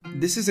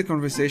This is a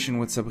conversation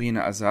with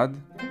Sabrîna Azad.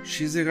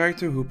 She's a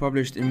writer who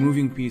published a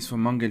moving piece for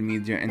Mongol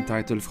media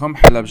entitled From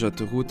Halabja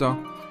to Ghouta,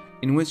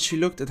 in which she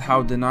looked at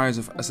how deniers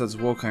of Assad's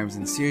war crimes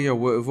in Syria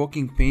were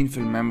evoking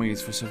painful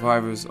memories for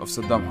survivors of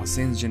Saddam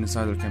Hussein's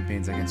genocidal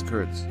campaigns against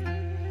Kurds.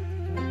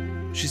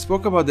 She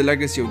spoke about the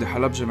legacy of the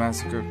Halabja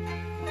massacre,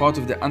 part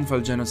of the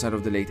Anfal genocide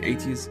of the late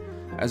 80s,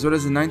 as well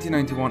as the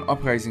 1991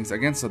 uprisings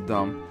against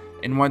Saddam,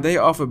 and why they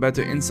offer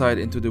better insight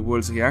into the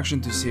world's reaction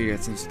to Syria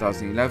since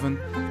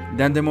 2011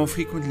 than the more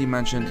frequently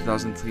mentioned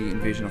 2003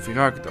 invasion of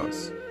Iraq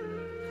does.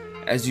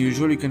 As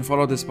usual, you can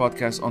follow this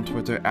podcast on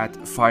Twitter at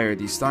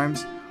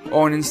FireTheseTimes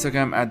or on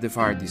Instagram at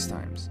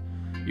TheFireTheseTimes.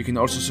 You can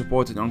also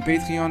support it on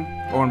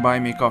Patreon or on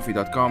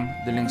buymeacoffee.com,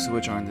 the links to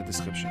which are in the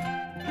description.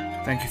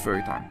 Thank you for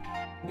your time.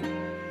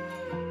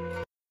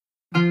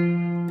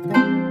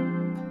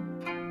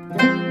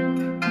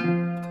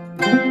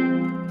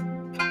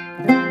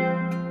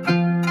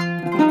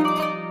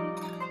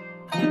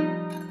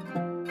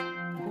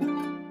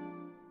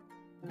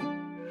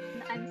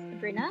 I'm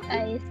Sabrîna.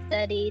 I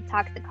study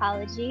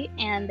toxicology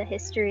and the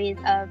histories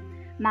of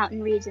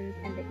mountain regions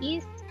in the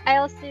East. I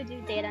also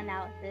do data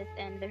analysis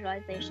and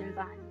visualizations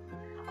on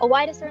a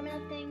wide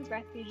assortment of things: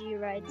 refugee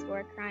rights,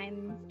 war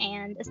crimes,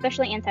 and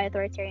especially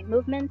anti-authoritarian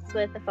movements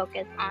with a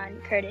focus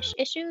on Kurdish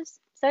issues.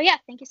 So yeah,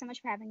 thank you so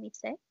much for having me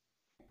today.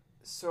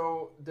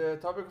 So the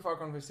topic of our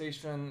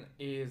conversation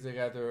is a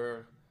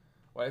rather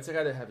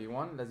heavy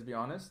one, let's be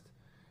honest.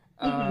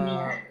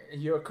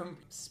 You're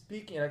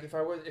speaking, like if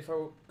I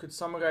could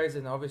summarize it,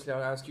 and obviously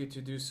I'll ask you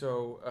to do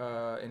so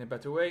in a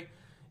better way.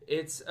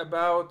 It's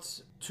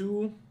about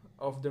two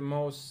of the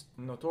most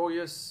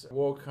notorious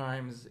war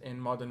crimes in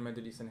modern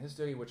Middle Eastern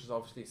history, which is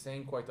obviously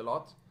saying quite a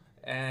lot.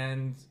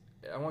 And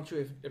I want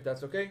you, if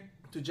that's okay,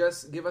 to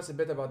just give us a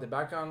bit about the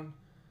background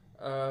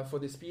for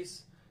this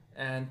piece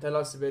and tell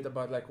us a bit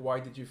about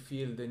why did you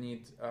feel the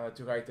need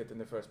to write it in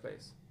the first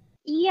place?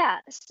 Yeah,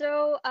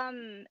 so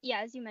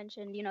as you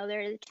mentioned,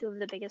 they're two of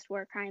the biggest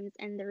war crimes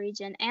in the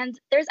region, and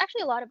there's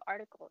actually a lot of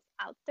articles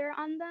out there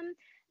on them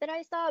that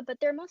I saw, but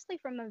they're mostly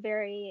from a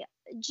very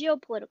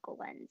geopolitical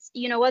lens.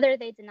 Whether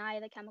they deny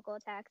the chemical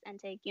attacks and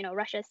take,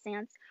 Russia's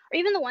stance, or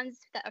even the ones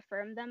that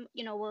affirm them,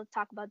 we'll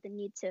talk about the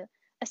need to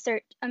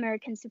assert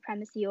American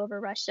supremacy over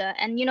Russia.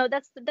 And,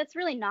 that's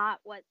really not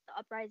what the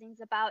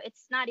uprising's about.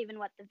 It's not even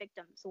what the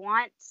victims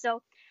want.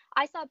 So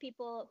I saw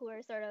people who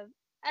are sort of,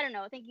 I don't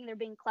know, thinking they're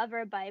being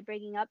clever by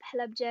bringing up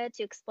Halabja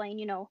to explain,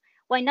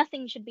 why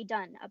nothing should be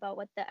done about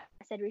what the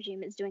Assad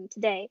regime is doing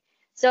today.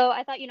 So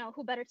I thought,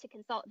 who better to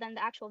consult than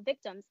the actual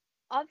victims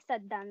of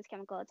Saddam's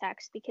chemical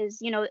attacks, because,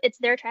 it's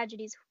their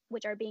tragedies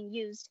which are being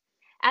used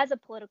as a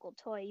political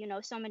toy,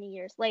 so many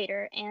years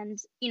later. And,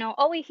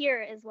 all we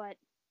hear is what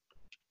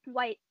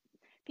white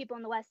people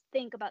in the West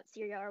think about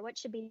Syria or what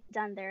should be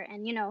done there.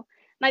 And,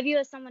 my view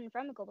as someone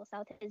from the global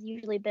South has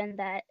usually been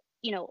that,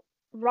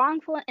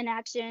 wrongful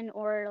inaction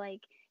or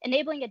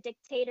enabling a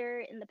dictator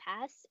in the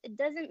past, it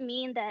doesn't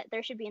mean that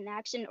there should be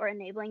inaction or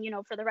enabling,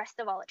 for the rest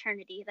of all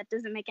eternity. That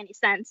doesn't make any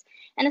sense.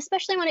 And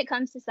especially when it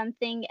comes to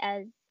something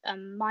as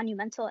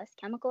monumental as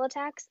chemical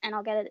attacks. And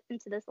I'll get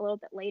into this a little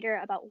bit later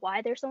about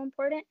why they're so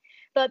important.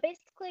 But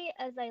basically,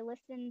 as I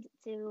listened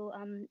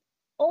to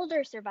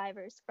older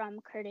survivors from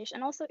Kurdish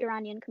and also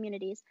Iranian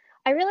communities,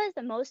 I realized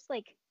that most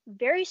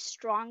very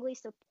strongly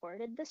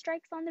supported the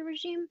strikes on the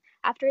regime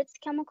after its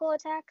chemical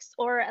attacks,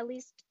 or at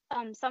least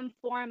some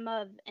form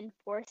of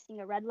enforcing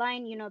a red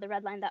line, the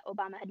red line that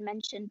Obama had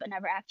mentioned but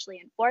never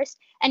actually enforced.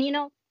 And,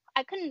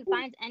 I couldn't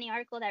find any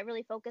article that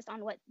really focused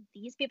on what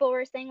these people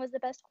were saying was the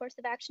best course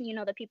of action,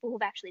 the people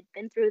who've actually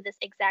been through this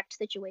exact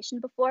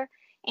situation before.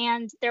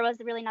 And there was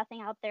really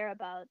nothing out there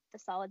about the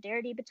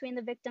solidarity between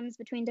the victims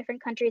between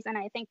different countries. And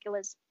I think it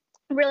was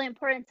really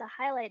important to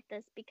highlight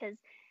this because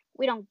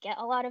we don't get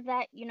a lot of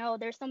that.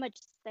 There's so much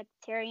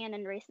sectarian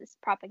and racist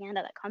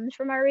propaganda that comes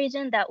from our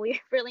region that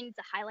we really need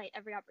to highlight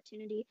every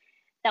opportunity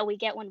that we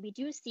get when we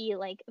do see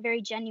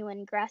very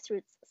genuine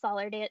grassroots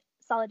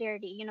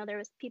solidarity. There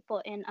was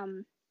people in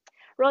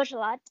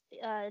Rojhelat,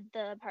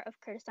 the part of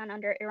Kurdistan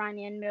under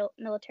Iranian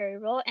military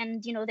rule,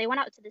 and they went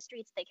out to the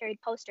streets. They carried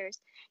posters,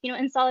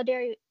 in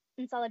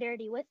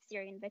solidarity with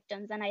Syrian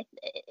victims. And it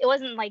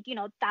wasn't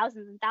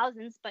thousands and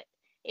thousands, but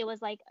it was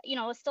it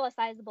was still a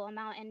sizable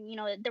amount.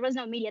 And there was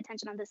no media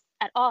attention on this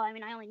at all. I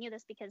mean, I only knew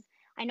this because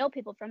I know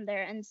people from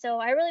there, and so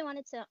I really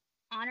wanted to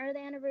honor the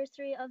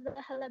anniversary of the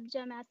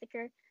Halabja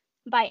massacre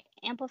by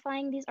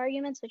amplifying these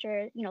arguments, which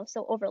are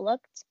so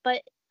overlooked.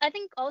 But I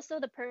think also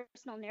the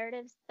personal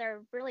narratives,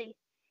 they're really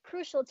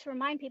crucial to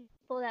remind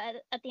people that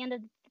at the end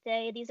of the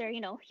day, these are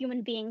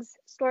human beings'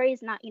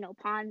 stories, not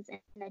pawns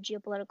in a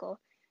geopolitical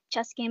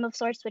chess game of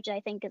sorts, which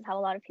I think is how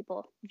a lot of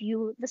people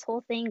view this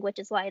whole thing, which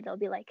is why they'll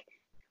be like,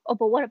 oh,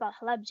 but what about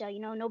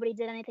Halabja? Nobody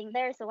did anything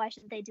there, so why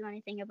should they do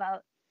anything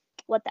about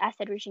what the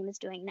Assad regime is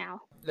doing now?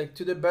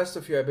 To the best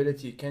of your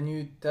ability, can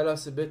you tell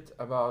us a bit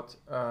about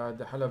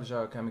the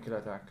Halabja chemical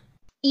attack?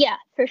 Yeah,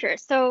 for sure.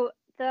 So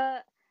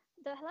the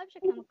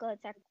Halabja chemical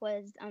attack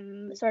was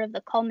sort of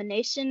the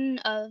culmination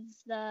of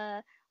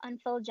the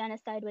unfilled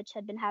genocide which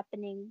had been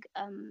happening.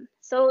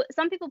 So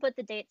some people put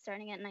the date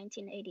starting at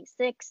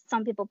 1986.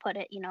 Some people put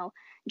it,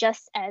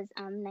 just as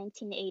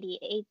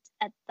 1988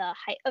 at the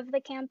height of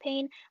the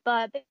campaign.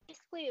 But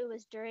basically, it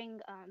was during.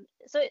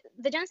 So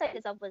the genocide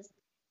itself was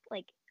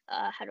like,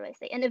 how do I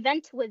say, an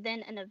event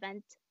within an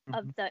event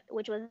of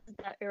which was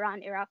the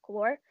Iran-Iraq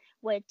War,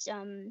 which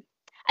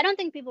I don't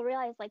think people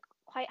realize like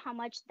quite how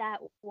much that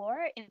war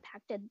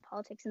impacted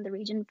politics in the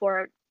region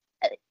for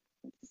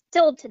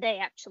still today.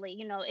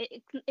 Actually,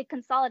 it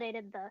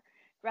consolidated the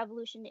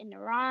revolution in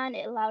Iran.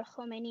 It allowed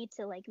Khomeini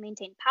to like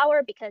maintain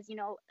power because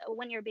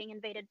when you're being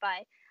invaded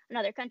by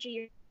another country,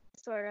 you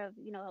sort of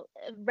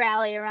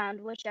rally around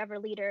whichever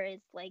leader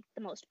is like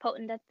the most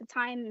potent at the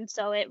time. And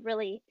so it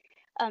really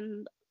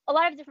a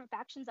lot of different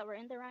factions that were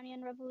in the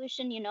Iranian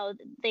Revolution,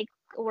 they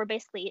were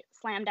basically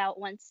slammed out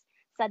once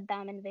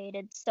Saddam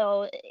invaded.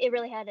 So it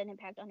really had an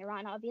impact on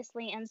Iran,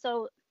 obviously. And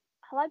so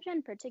Halabja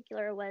in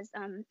particular was,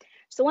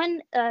 so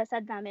when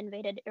Saddam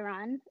invaded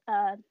Iran,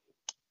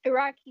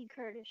 Iraqi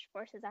Kurdish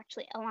forces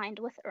actually aligned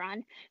with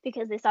Iran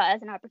because they saw it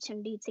as an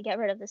opportunity to get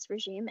rid of this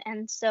regime.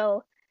 And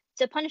so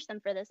to punish them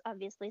for this,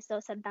 obviously, so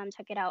Saddam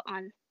took it out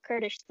on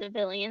Kurdish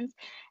civilians,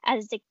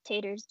 as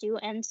dictators do.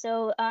 And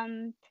so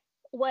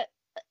what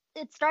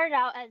it started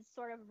out as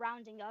sort of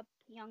rounding up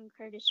young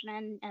Kurdish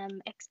men,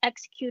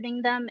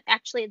 executing them.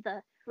 Actually,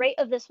 the rate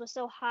of this was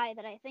so high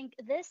that I think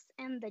this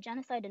and the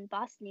genocide in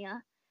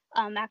Bosnia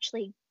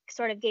actually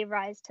sort of gave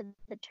rise to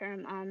the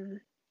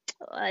term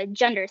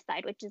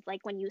gendercide, which is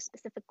like when you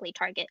specifically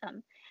target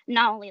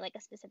not only like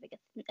a specific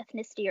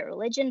ethnicity or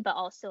religion, but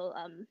also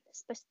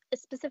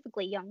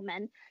specifically young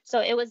men. So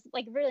it was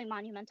like really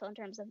monumental in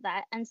terms of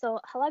that. And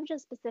so Halabja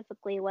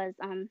specifically was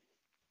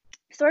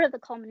sort of the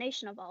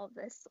culmination of all of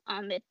this.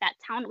 That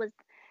town was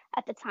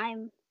at the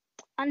time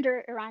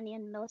under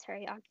Iranian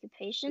military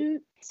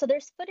occupation. So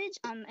there's footage,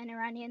 an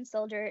Iranian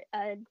soldier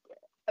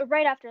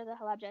right after the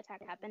Halabja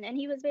attack happened, and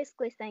he was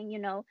basically saying,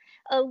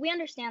 we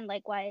understand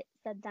like why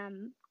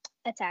Saddam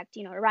attacked,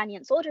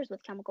 Iranian soldiers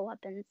with chemical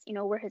weapons,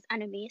 we're his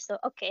enemy. So,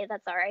 okay,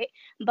 that's all right.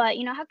 But,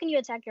 how can you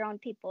attack your own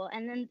people?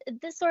 And then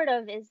this sort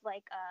of is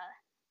like,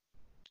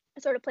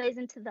 sort of plays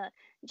into the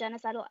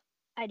genocidal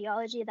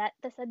ideology that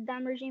the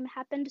Saddam regime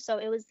happened. So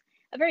it was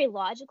a very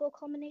logical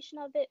culmination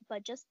of it,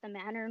 but just the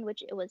manner in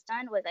which it was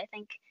done was, I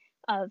think,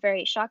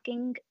 very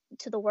shocking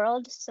to the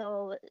world.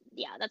 So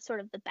yeah, that's sort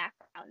of the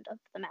background of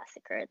the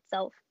massacre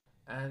itself.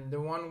 And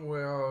the one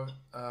we're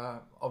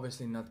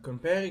obviously not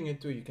comparing it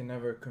to, you can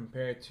never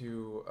compare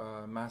to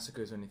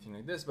massacres or anything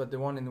like this, but the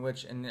one in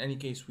which, in any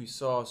case, we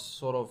saw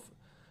sort of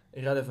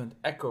irrelevant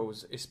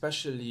echoes,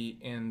 especially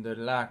in the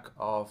lack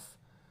of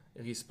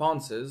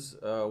responses,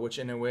 which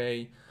in a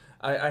way,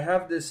 I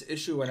have this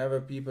issue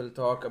whenever people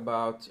talk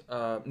about,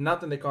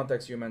 not in the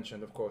context you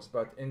mentioned, of course,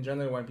 but in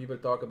general when people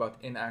talk about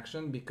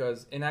inaction,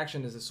 because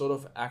inaction is a sort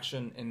of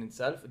action in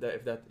itself,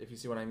 if you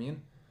see what I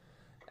mean.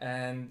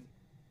 And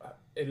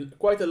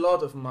quite a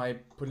lot of my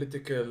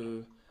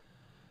political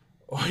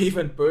or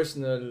even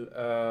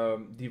personal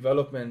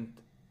development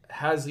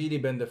has really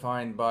been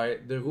defined by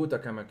the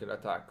Ghouta chemical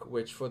attack,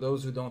 which, for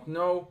those who don't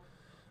know,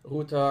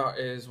 Ghouta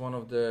is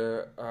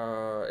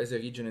is a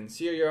region in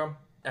Syria,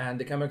 and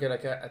the chemical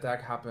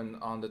attack happened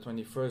on the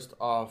 21st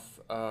of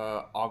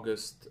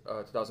August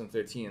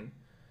 2013.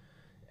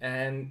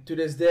 And to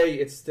this day,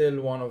 it's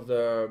still one of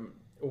the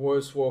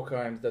worst war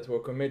crimes that were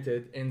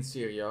committed in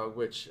Syria,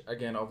 which,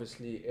 again,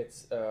 obviously,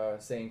 it's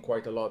saying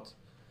quite a lot.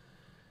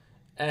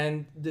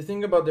 And the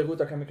thing about the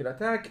Ghouta chemical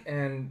attack,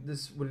 and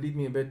this will lead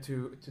me a bit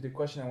to the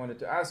question I wanted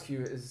to ask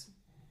you, is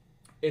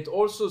it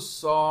also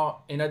saw,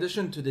 in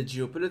addition to the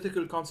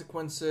geopolitical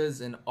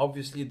consequences and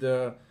obviously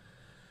the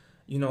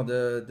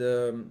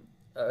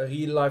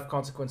real life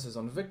consequences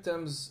on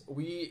victims,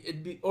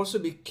 it also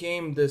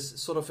became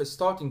this sort of a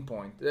starting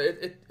point.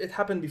 It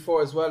happened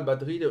before as well,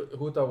 but really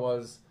Ghouta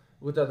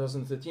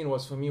 2013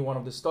 was for me one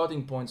of the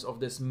starting points of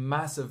this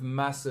massive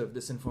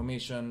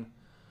disinformation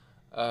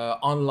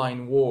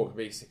online war,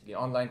 basically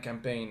online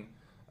campaign,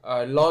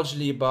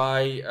 largely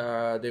by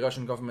the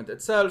Russian government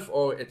itself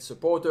or its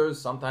supporters,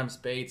 sometimes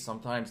paid,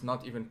 sometimes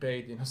not even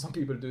paid. Some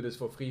people do this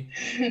for free.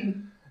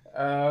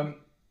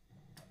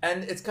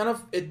 And it's kind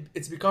of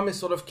it's become a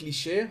sort of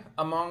cliche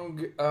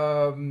among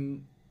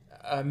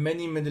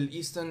many Middle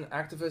Eastern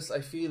activists.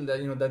 I feel that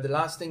that the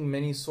last thing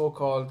many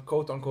so-called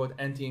quote unquote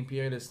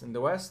anti-imperialists in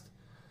the West,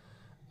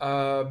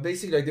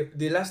 basically like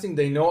the last thing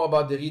they know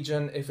about the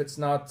region, if it's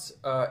not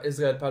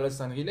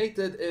Israel-Palestine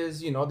related, is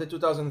the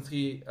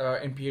 2003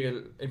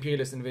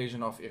 imperialist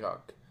invasion of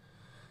Iraq.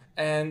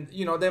 And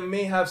they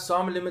may have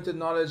some limited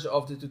knowledge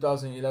of the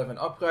 2011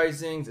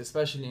 uprisings,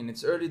 especially in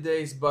its early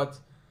days, but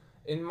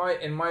in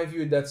my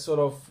view, that sort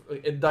of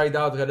it died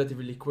out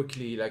relatively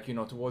quickly, like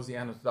towards the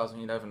end of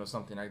 2011 or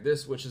something like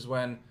this, which is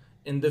when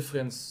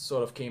indifference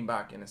sort of came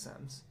back in a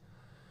sense.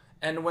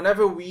 And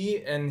whenever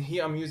and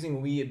here I'm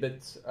using we a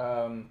bit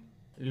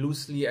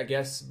loosely, I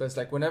guess, but it's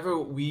like whenever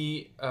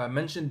we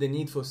mention the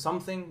need for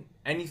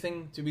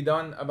anything to be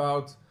done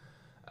about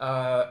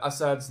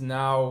Assad's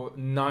now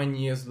 9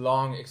 years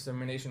long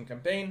extermination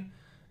campaign,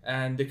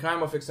 And the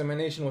crime of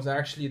extermination was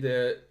actually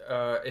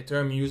a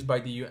term used by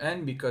the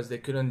UN because they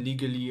couldn't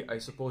legally, I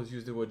suppose,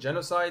 use the word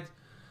genocide.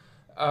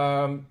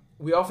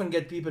 We often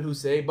get people who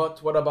say,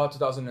 but what about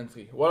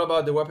 2003? What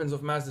about the weapons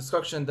of mass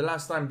destruction? The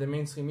last time the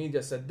mainstream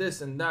media said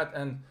this and that.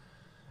 And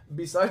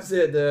besides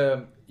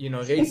the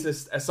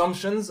racist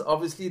assumptions,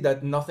 obviously,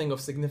 that nothing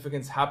of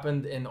significance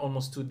happened in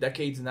almost 2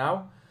 decades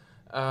now,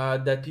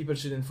 that people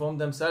should inform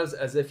themselves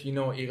as if,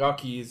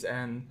 Iraqis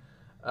and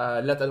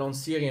let alone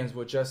Syrians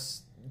were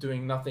just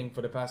doing nothing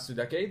for the past 2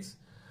 decades.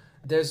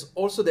 There's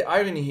also the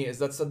irony here is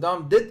that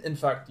Saddam did in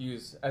fact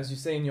use, as you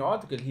say in your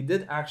article, he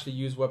did actually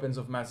use weapons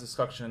of mass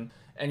destruction.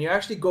 And you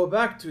actually go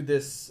back to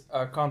this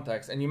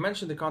context, and you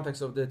mentioned the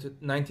context of the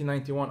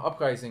 1991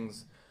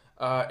 uprisings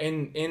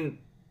in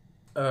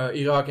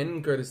Iraq and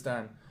in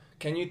Kurdistan.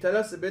 Can you tell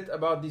us a bit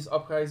about these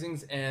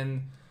uprisings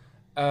and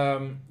a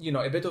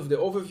bit of the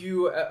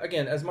overview?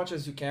 Again, as much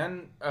as you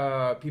can.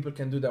 People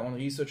can do their own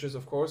researches,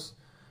 of course.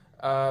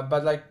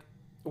 But like,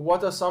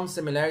 what are some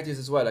similarities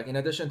as well? Like, in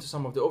addition to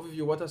some of the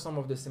overview, what are some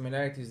of the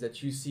similarities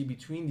that you see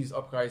between these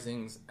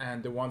uprisings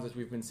and the ones that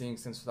we've been seeing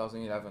since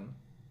 2011?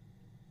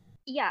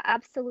 Yeah,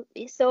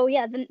 absolutely. So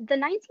yeah, the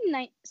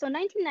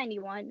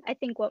 1991, I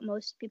think what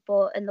most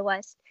people in the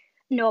West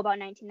know about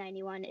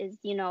 1991 is,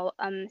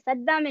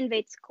 Saddam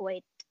invades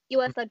Kuwait.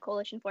 US-led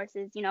coalition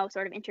forces,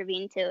 sort of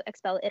intervene to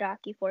expel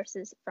Iraqi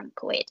forces from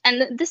Kuwait.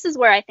 And this is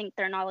where I think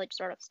their knowledge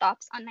sort of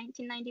stops on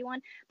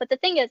 1991. But the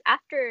thing is,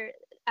 after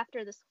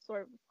this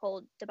sort of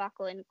whole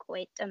debacle in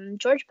Kuwait,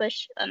 George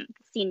Bush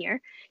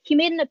Sr., he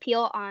made an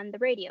appeal on the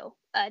radio,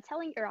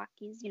 telling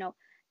Iraqis,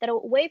 that a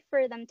way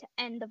for them to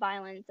end the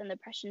violence and the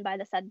oppression by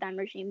the Saddam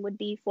regime would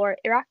be for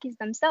Iraqis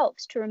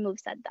themselves to remove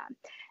Saddam.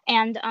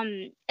 And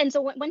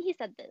so when he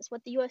said this,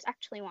 what the U.S.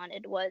 actually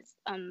wanted was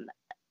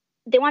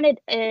they wanted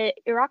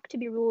Iraq to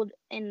be ruled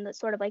in the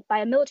sort of like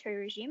by a military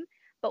regime,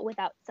 but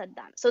without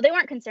Saddam. So they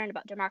weren't concerned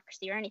about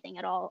democracy or anything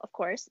at all, of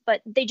course,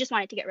 but they just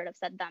wanted to get rid of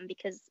Saddam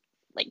because,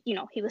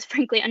 he was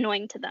frankly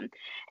annoying to them.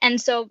 And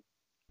so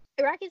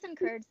Iraqis and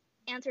Kurds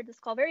answered this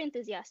call very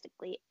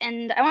enthusiastically.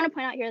 And I want to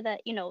point out here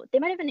that, they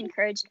might have been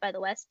encouraged by the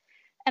West.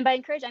 And by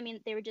encouraged, I mean,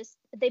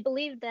 they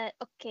believed that,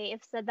 okay,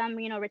 if Saddam,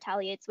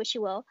 retaliates, which he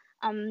will,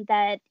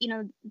 that,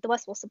 the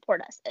West will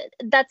support us.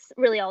 That's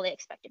really all they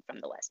expected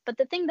from the West. But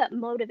the thing that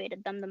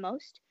motivated them the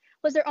most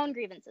was their own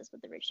grievances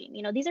with the regime.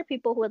 These are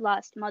people who had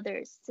lost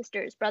mothers,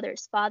 sisters,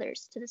 brothers,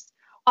 fathers to this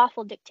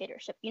awful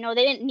dictatorship. They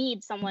didn't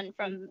need someone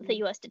from the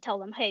U.S. to tell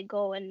them, hey,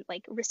 go and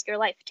risk your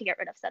life to get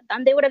rid of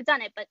Saddam. They would have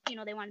done it, but,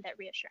 they wanted that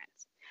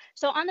reassurance.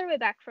 So on their way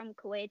back from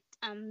Kuwait,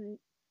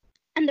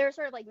 and there are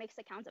sort of mixed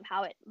accounts of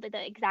how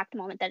the exact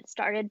moment that it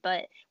started,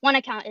 but one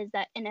account is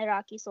that an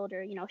Iraqi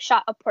soldier,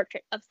 shot a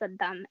portrait of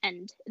Saddam,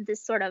 and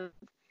this sort of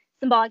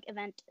symbolic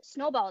event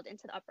snowballed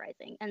into the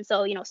uprising. And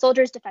so,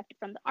 soldiers defected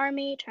from the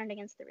army, turned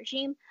against the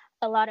regime.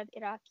 A lot of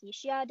Iraqi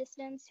Shia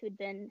dissidents who'd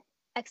been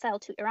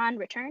exiled to Iran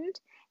returned,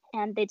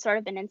 and they'd sort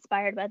of been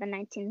inspired by the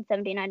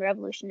 1979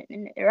 revolution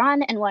in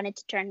Iran and wanted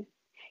to turn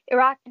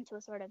Iraq into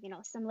a sort of,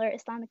 similar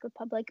Islamic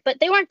republic. But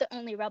they weren't the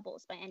only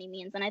rebels by any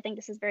means. And I think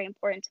this is very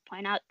important to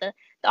point out. The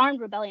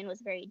armed rebellion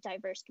was a very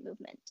diverse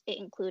movement. It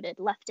included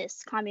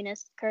leftists,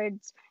 communists,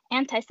 Kurds,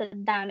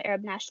 anti-Saddam,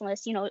 Arab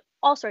nationalists,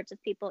 all sorts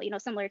of people,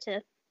 similar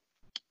to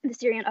the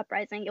Syrian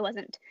uprising. It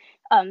wasn't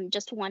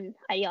just one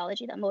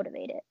ideology that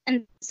motivated.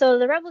 And so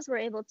the rebels were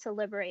able to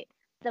liberate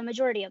the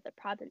majority of the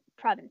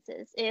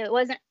provinces. It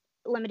wasn't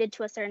limited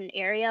to a certain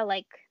area,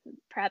 like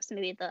perhaps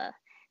maybe the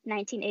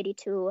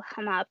 1982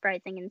 Hama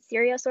uprising in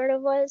Syria sort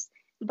of was.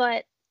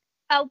 But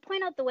I'll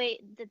point out the way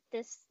that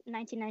this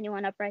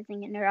 1991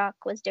 uprising in Iraq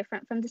was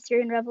different from the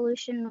Syrian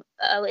Revolution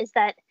is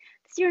that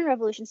the Syrian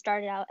Revolution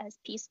started out as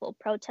peaceful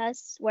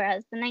protests,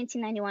 whereas the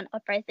 1991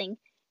 uprising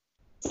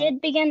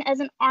did begin as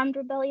an armed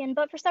rebellion,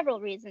 but for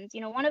several reasons.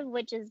 One of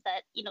which is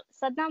that,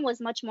 Saddam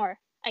was much more,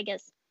 I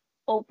guess,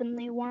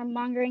 openly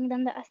warmongering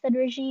than the Assad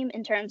regime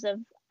in terms of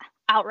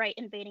outright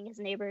invading his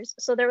neighbors.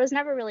 So there was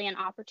never really an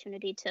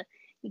opportunity to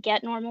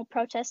get normal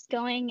protests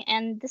going.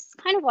 And this is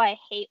kind of why I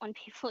hate when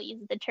people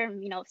use the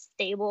term,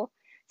 stable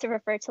to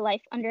refer to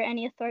life under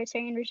any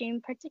authoritarian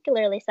regime,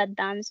 particularly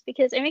Saddam's,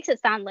 because it makes it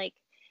sound like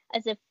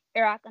as if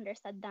Iraq under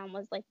Saddam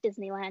was like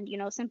Disneyland,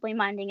 simply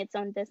minding its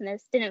own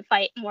business, didn't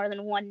fight more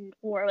than one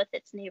war with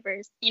its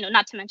neighbors,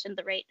 not to mention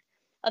the rate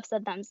of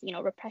Saddam's,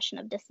 repression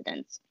of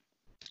dissidents.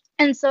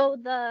 And so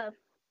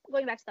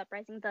going back to the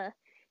uprising, the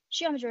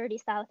Shia majority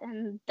South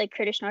and the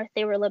Kurdish North,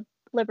 they were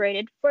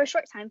liberated for a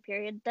short time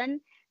period. Then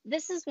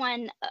this is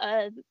when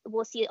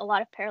we'll see a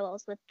lot of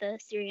parallels with the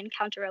Syrian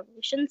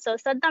counter-revolution. So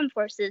Saddam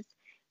forces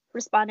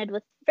responded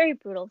with very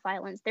brutal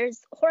violence.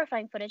 There's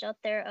horrifying footage out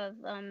there of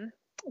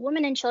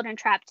women and children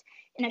trapped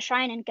in a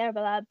shrine in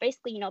Karbala,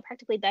 basically,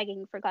 practically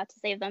begging for God to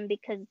save them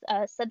because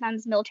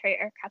Saddam's military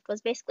aircraft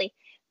was basically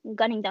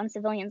gunning down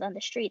civilians on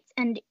the streets.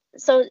 And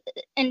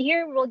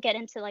here we'll get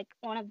into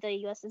one of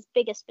the US's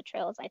biggest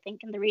betrayals, I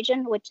think, in the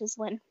region, which is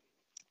when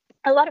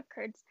a lot of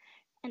Kurds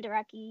and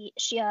Iraqi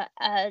Shia,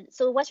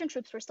 so Western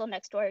troops were still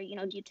next door,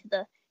 due to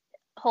the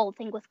whole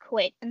thing with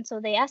Kuwait. And so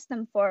they asked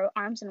them for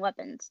arms and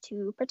weapons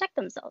to protect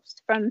themselves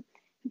from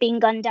being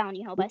gunned down,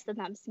 by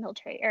Saddam's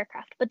military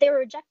aircraft. But they were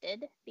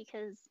rejected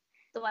because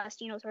the West,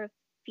 sort of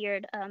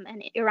feared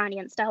an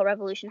Iranian-style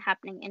revolution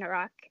happening in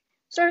Iraq.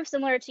 Sort of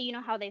similar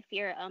to, how they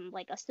fear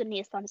like a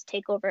Sunni Islamist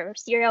takeover of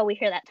Syria. We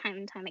hear that time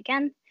and time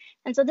again.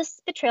 And so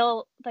this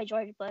betrayal by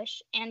George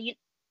Bush, and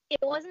it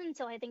wasn't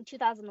until I think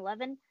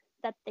 2011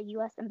 that the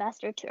U.S.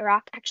 ambassador to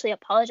Iraq actually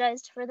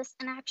apologized for this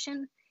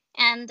inaction.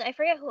 And I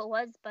forget who it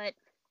was, but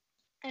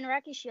an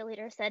Iraqi Shia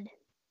leader said,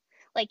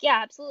 like, yeah,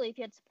 absolutely, if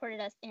you had supported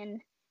us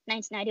in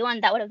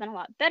 1991, that would have been a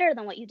lot better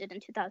than what you did in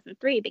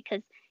 2003,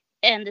 because,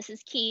 and this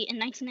is key, in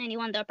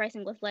 1991, the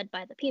uprising was led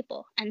by the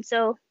people. And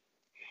so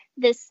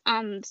this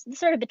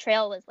sort of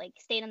betrayal was like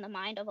stayed in the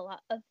mind of a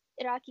lot of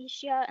Iraqi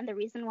Shia, and the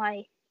reason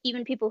why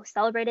even people who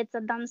celebrated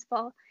Saddam's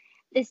fall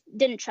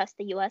didn't trust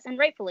the U.S., and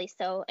rightfully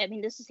so. I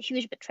mean, this is a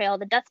huge betrayal.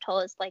 The death toll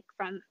is like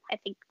from, I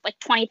think, like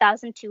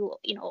 20,000 to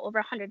over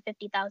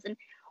 150,000,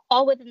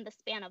 all within the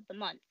span of the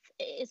month.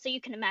 So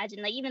you can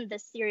imagine, like, even the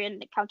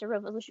Syrian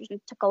counter-revolution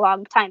took a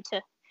long time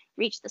to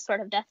reach this sort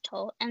of death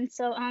toll. And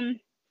so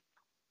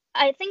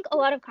I think a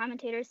lot of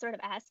commentators sort of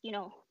ask,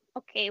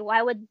 okay,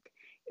 why would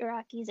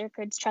Iraqis or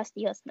Kurds trust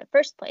the U.S. in the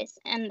first place?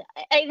 And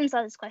I even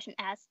saw this question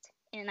asked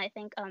in, I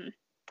think,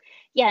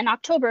 in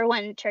October,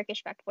 when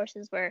Turkish-backed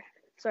forces were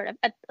sort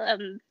of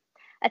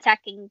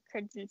attacking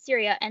Kurds in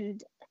Syria.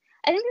 And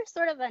I think there's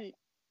sort of an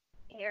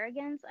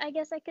arrogance, I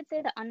guess I could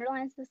say, that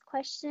underlines this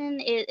question.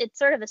 It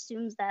sort of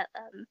assumes that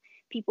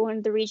people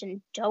in the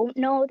region don't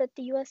know that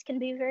the U.S. can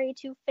be very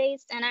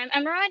two-faced. And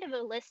I'm reminded of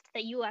a list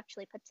that you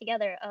actually put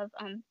together of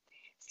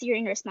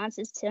Syrian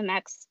responses to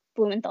Max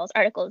Blumenthal's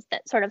articles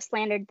that sort of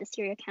slandered the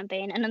Syria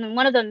campaign. And then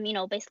one of them,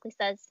 basically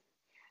says,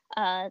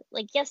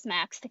 yes,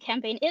 Max, the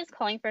campaign is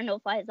calling for a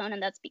no-fly zone,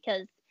 and that's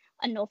because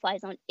a no-fly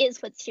zone is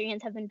what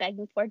Syrians have been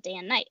begging for day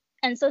and night.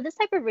 And so this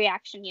type of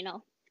reaction,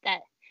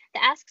 that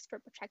asks for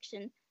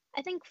protection,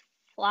 I think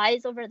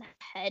flies over the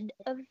head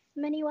of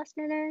many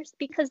Westerners,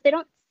 because they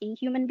don't see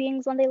human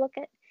beings when they look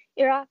at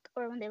Iraq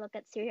or when they look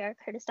at Syria or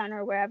Kurdistan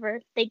or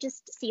wherever. They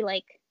just see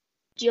like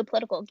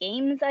geopolitical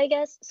games, I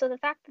guess. So the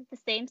fact that the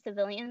same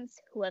civilians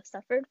who have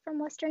suffered from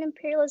Western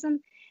imperialism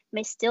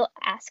may still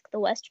ask the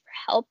West for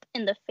help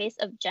in the face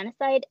of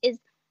genocide is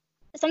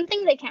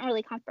something they can't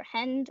really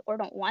comprehend or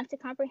don't want to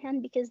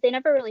comprehend, because they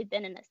never really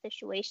been in a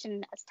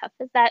situation as tough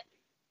as that.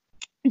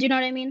 Do you know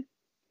what I mean?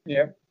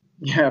 Yeah,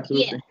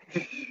 absolutely.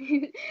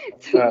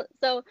 Yeah.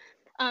 So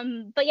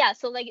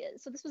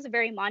this was a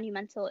very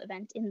monumental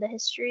event in the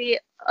history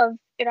of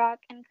Iraq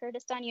and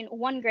Kurdistan.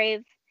 One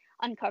grave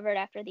uncovered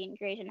after the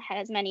invasion had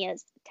as many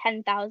as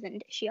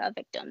 10,000 Shia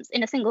victims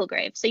in a single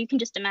grave. So you can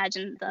just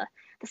imagine the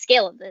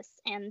scale of this.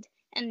 And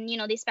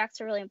these facts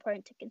are really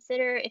important to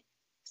consider if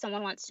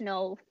someone wants to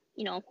know,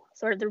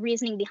 sort of the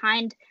reasoning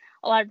behind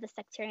a lot of the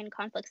sectarian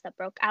conflicts that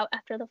broke out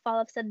after the fall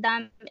of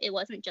Saddam. It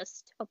wasn't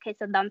just, okay,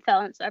 Saddam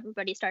fell and so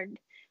everybody started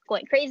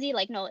going crazy.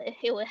 Like, no, it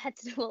had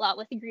to do a lot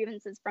with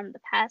grievances from the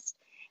past.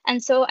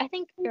 And so I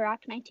think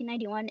Iraq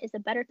 1991 is a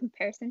better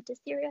comparison to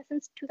Syria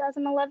since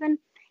 2011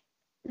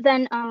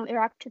 than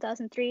Iraq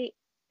 2003,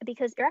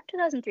 because Iraq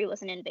 2003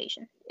 was an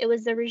invasion. It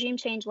was a regime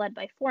change led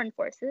by foreign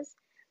forces,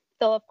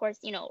 though, of course,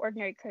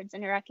 ordinary Kurds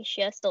and Iraqi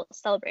Shia still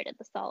celebrated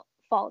the fall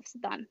of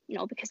Saddam,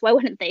 because why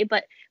wouldn't they?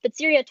 But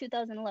Syria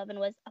 2011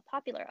 was a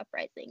popular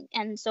uprising.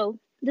 And so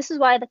this is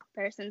why the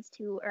comparisons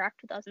to Iraq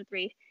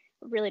 2003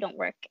 really don't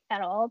work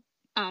at all,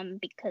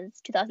 because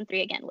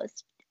 2003, again,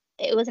 was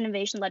an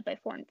invasion led by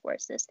foreign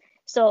forces.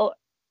 So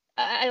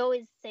I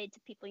always say to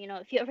people,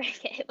 if you ever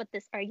get hit with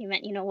this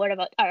argument, what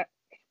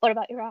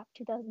about Iraq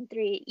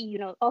 2003?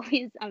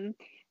 Always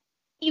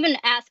even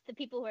ask the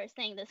people who are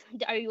saying this,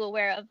 are you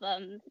aware of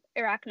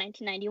Iraq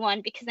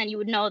 1991? Because then you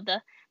would know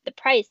the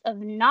price of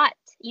not,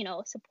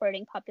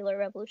 supporting popular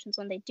revolutions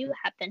when they do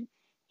happen.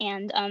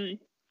 And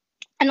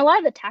a lot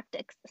of the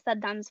tactics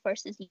Saddam's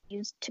forces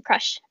used to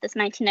crush this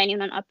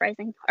 1991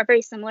 uprising are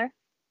very similar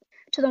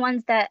to the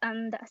ones that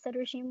the Assad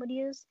regime would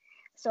use.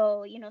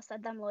 So,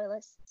 Saddam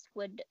loyalists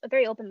would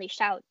very openly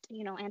shout,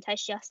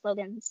 anti-Shia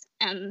slogans.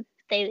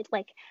 They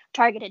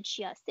targeted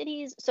Shia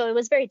cities. So it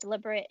was very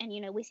deliberate. And,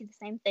 we see the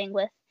same thing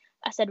with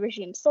Assad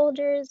regime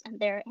soldiers and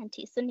their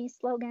anti-Sunni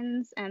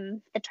slogans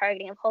and the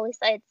targeting of holy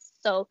sites.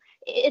 So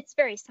it's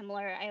very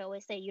similar. I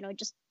always say,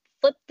 just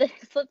flip the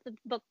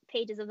book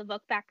pages of the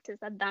book back to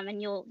Saddam,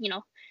 and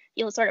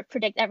you'll sort of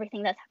predict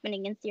everything that's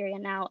happening in Syria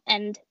now.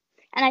 And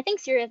I think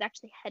Syria is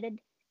actually headed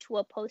to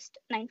a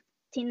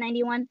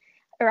post-1991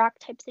 Iraq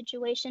type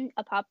situation,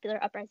 a popular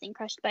uprising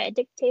crushed by a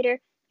dictator,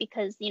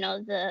 because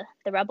the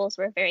rebels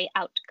were very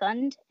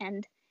outgunned,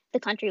 and the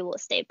country will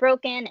stay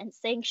broken and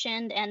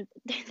sanctioned, and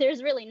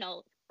there's really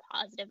no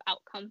positive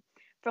outcome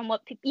from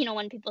what people,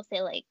 when people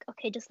say like,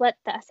 okay, just let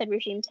the Assad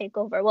regime take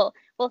over. Well,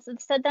 so the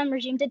Saddam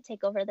regime did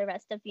take over the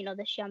rest of the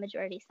Shia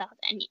majority south,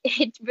 and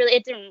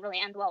it didn't really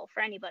end well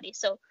for anybody.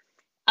 So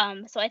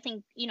I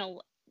think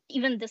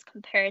even this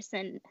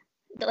comparison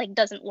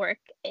doesn't work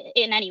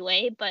in any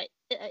way, but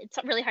it's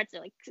really hard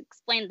to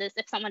explain this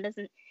if someone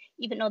doesn't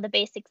even know the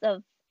basics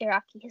of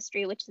Iraqi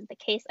history, which is the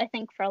case, I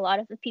think, for a lot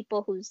of the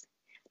people whose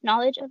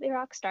knowledge of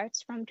Iraq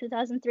starts from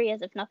 2003,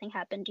 as if nothing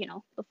happened,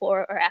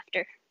 before or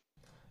after.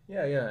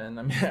 Yeah, yeah, and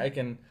I mean, I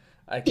can,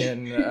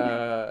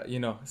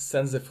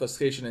 sense the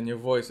frustration in your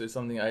voice. It's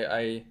something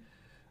I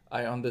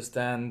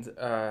understand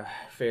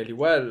fairly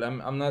well.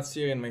 I'm not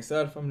Syrian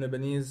myself. I'm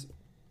Lebanese.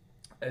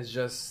 It's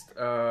just,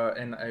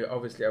 and I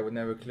would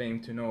never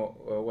claim to know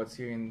what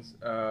Syrians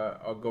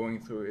are going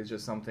through. It's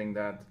just something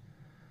that,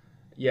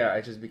 yeah,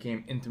 I just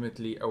became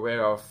intimately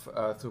aware of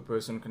through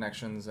personal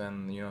connections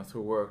and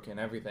through work and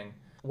everything.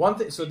 One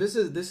thing, so this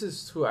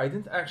is true. I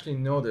didn't actually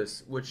know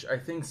this, which I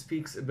think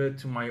speaks a bit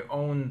to my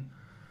own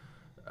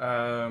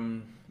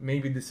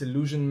maybe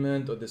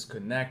disillusionment or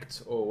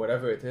disconnect or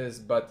whatever it is.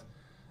 But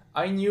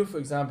I knew, for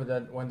example,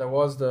 that when there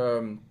was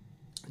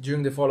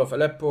during the fall of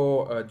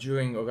Aleppo,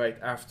 during or right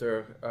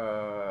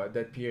after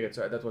that period,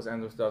 so that was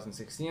end of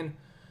 2016.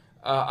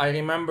 I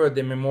remember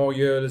the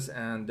memorials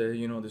and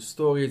the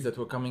stories that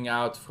were coming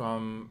out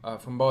from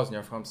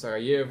Bosnia, from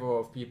Sarajevo,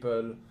 of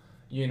people,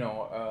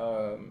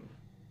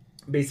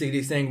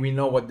 basically saying we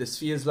know what this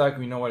feels like,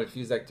 we know what it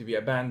feels like to be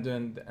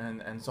abandoned,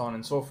 and so on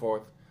and so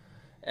forth.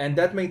 And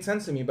that made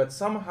sense to me, but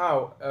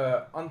somehow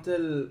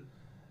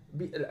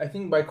I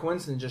think by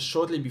coincidence, just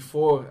shortly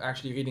before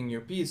actually reading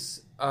your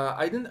piece,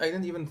 I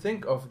didn't even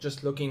think of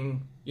just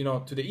looking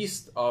to the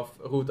east of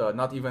Ghouta,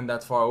 not even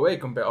that far away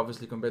compared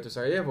to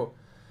Sarajevo.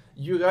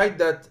 You write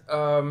that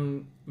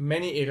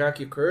many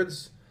Iraqi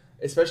Kurds,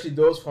 especially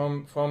those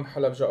from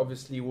Halabja,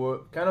 obviously were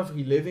kind of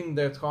reliving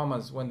their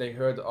traumas when they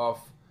heard of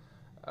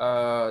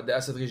the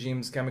Assad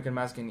regime's chemical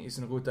massacre in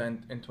eastern Ghouta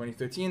in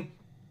 2013.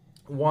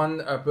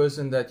 One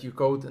person that you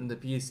quote in the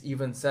piece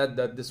even said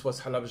that this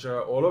was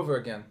Halabja all over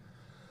again.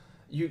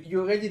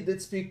 You already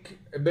did speak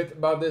a bit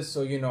about this,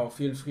 so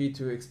feel free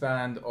to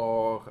expand,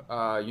 or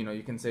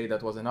you can say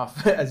that was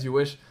enough as you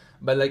wish.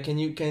 But like, can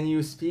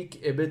you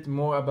speak a bit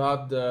more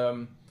about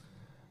the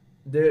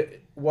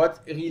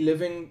what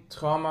reliving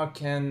trauma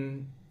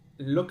can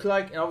look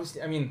like? And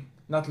obviously, I mean,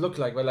 not look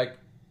like, but like,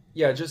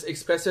 yeah, just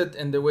express it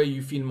in the way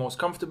you feel most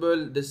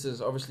comfortable. This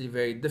is obviously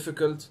very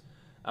difficult.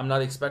 I'm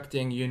not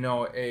expecting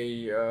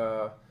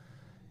a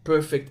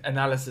perfect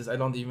analysis. I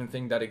don't even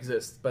think that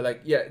exists. But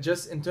like, yeah,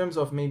 just in terms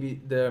of maybe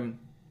the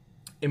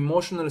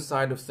emotional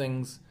side of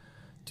things,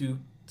 to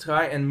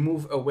try and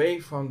move away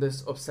from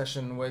this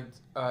obsession with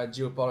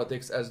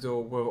geopolitics as though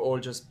we're all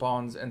just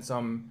pawns in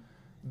some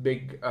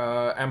big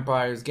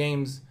empire's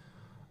games.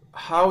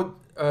 How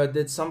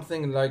did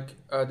something like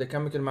the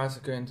chemical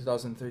massacre in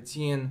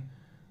 2013,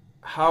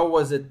 how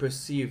was it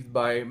perceived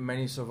by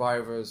many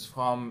survivors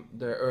from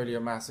the earlier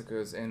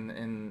massacres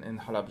in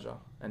Halabja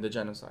and the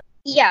genocide?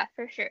 Yeah,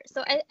 for sure.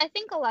 So I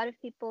think a lot of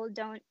people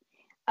don't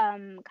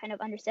kind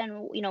of understand,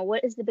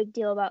 what is the big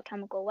deal about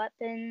chemical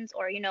weapons,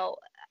 or,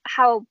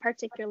 how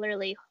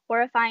particularly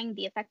horrifying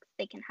the effects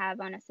they can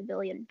have on a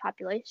civilian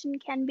population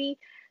can be.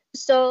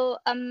 So,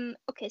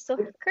 okay, so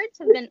Kurds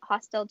have been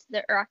hostile to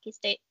the Iraqi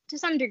state to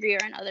some degree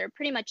or another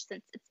pretty much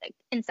since its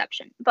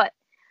inception. But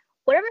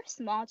whatever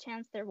small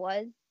chance there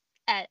was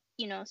at,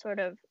 sort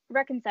of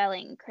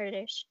reconciling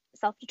Kurdish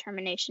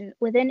self-determination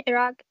within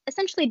Iraq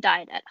essentially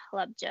died at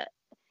Halabja,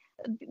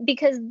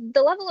 because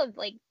the level of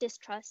like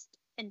distrust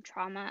and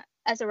trauma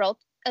as a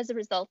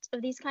result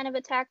of these kind of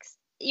attacks,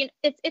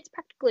 it's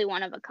practically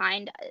one of a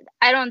kind.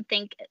 I don't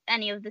think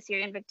any of the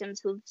Syrian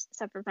victims who've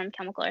suffered from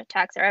chemical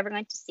attacks are ever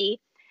going to see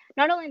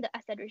not only the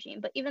Assad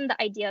regime, but even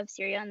the idea of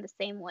Syria in the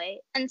same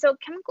way. And so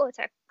chemical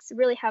attacks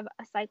really have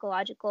a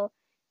psychological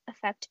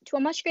effect to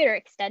a much greater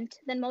extent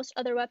than most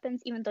other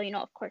weapons, even though,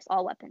 of course,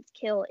 all weapons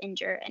kill,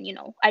 injure, and,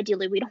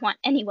 ideally we don't want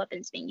any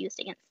weapons being used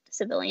against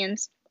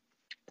civilians.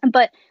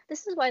 But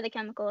this is why the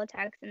chemical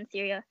attacks in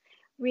Syria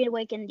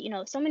reawakened,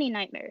 so many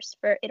nightmares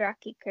for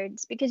Iraqi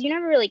Kurds, because you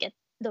never really get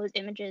those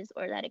images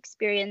or that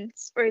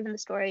experience or even the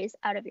stories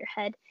out of your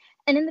head.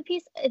 And in the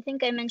piece, I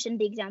think I mentioned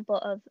the example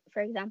of,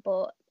 for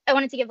example, I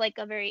wanted to give like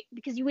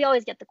because we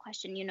always get the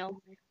question,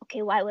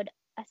 okay, why would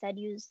Assad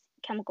use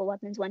chemical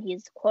weapons when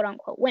he's quote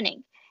unquote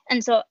winning?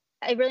 And so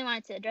I really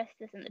wanted to address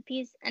this in the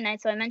piece.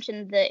 And so I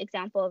mentioned the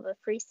example of a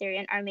Free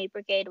Syrian Army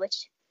Brigade,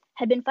 which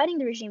had been fighting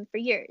the regime for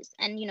years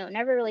and,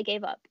 never really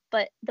gave up.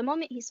 But the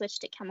moment he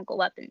switched to chemical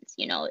weapons,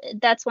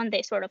 that's when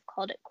they sort of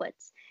called it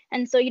quits.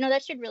 And so,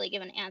 that should really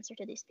give an answer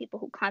to these people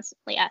who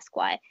constantly ask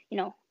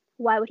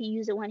why would he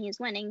use it when he's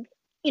winning?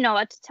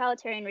 A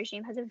totalitarian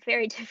regime has a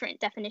very different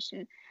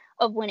definition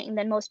of winning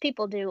than most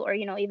people do, or,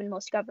 even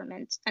most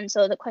governments. And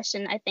so the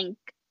question, I think,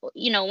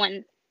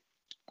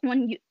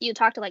 when you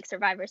talk to like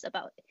survivors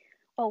about,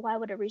 oh, why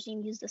would a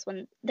regime use this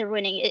when they're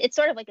winning? It's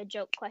sort of like a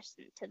joke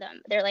question to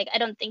them. They're like, I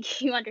don't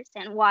think you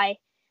understand why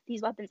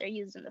these weapons are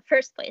used in the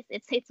first place.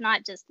 It's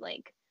not just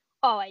like,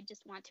 oh, I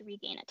just want to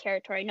regain a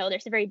territory. No,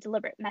 there's a very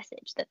deliberate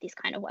message that these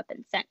kind of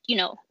weapons sent.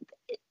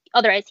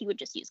 Otherwise he would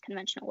just use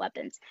conventional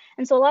weapons.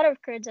 And so a lot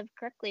of Kurds have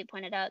correctly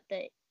pointed out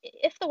that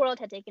if the world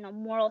had taken a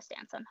moral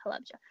stance on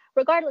Halabja,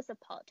 regardless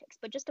of politics,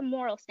 but just a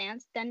moral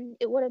stance, then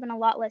it would have been a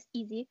lot less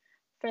easy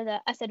for the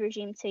Assad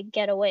regime to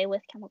get away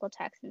with chemical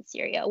attacks in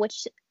Syria,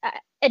 which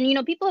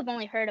and people have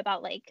only heard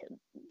about like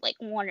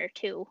one or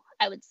two,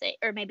 I would say,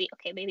 or maybe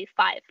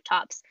five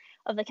tops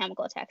of the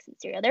chemical attacks in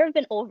Syria. There have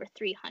been over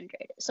 300.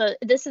 So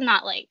this is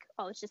not like,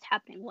 oh, it's just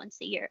happening once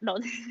a year. No,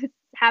 this is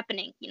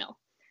happening,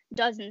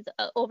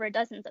 over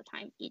dozens of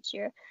times each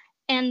year.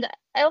 And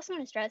I also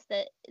want to stress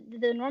that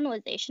the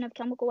normalization of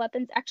chemical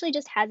weapons actually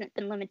just hasn't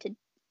been limited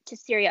to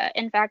Syria.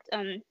 In fact,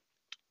 a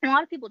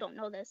lot of people don't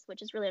know this,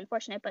 which is really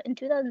unfortunate, but in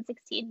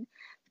 2016,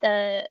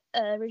 the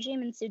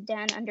regime in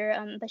Sudan under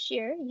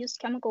Bashir used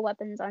chemical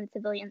weapons on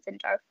civilians in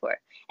Darfur.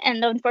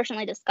 And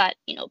unfortunately, this got,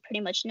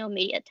 pretty much no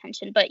media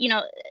attention. But,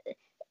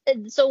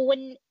 so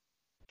when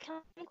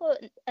chemical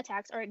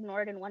attacks are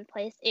ignored in one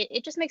place,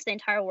 it just makes the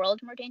entire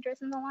world more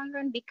dangerous in the long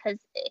run, because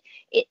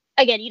it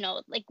again,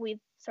 like we've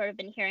sort of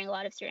been hearing a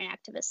lot of Syrian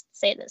activists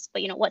say this,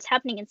 but what's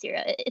happening in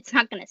Syria, it's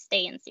not going to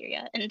stay in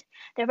Syria. And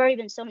there have already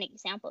been so many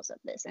examples of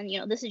this, and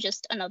this is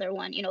just another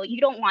one.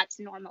 You don't want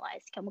to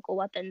normalize chemical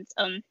weapons.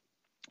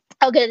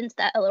 I'll get into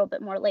that a little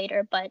bit more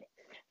later, but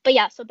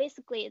yeah, so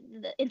basically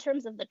in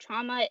terms of the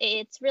trauma,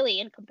 it's really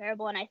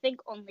incomparable. And I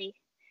think only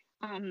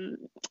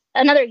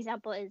another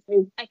example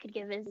I could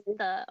give is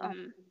the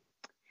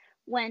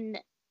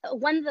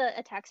when the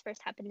attacks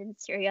first happened in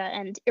Syria,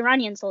 and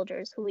Iranian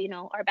soldiers who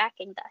are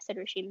backing the Assad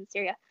regime in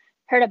Syria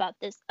heard about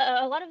this,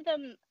 a lot of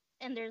them,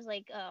 and there's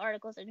like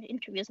articles and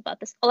interviews about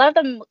this, a lot of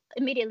them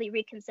immediately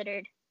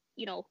reconsidered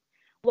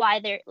why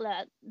their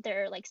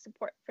like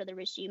support for the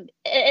regime.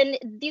 And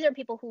these are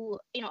people who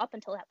up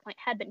until that point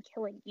had been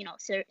killing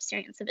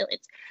Syrian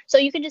civilians. So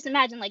you can just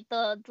imagine like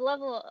the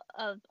level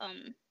of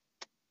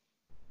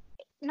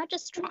not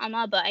just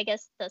trauma, but I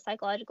guess the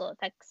psychological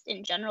effects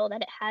in general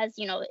that it has.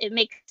 It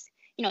makes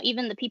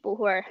even the people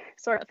who are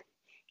sort of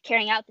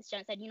carrying out this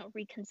genocide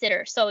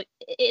reconsider. So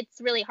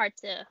it's really hard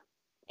to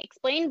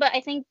explain, but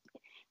I think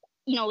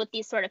with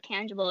these sort of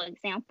tangible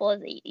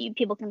examples,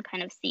 people can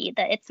kind of see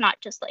that it's not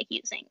just like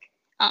using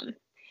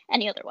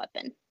any other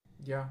weapon.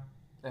 Yeah,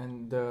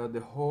 and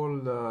the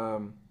whole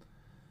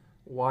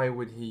why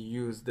would he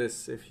use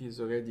this if he's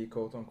already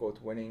quote unquote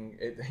winning?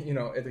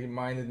 It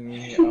reminded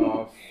me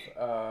of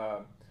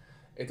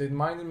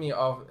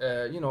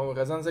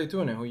Razan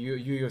Zaitouni, who you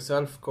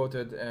yourself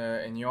quoted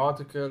in your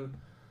article.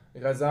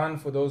 Razan,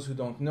 for those who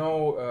don't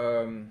know,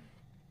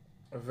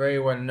 a very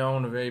well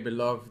known, very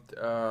beloved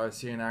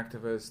Syrian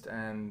activist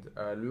and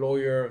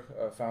lawyer,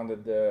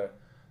 founded the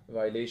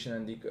Violation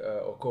and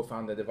or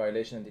co-founded the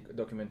Violation and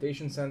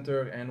Documentation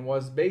Center, and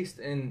was based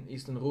in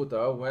Eastern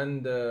Ghouta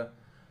when the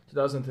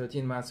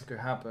 2013 massacre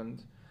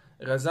happened.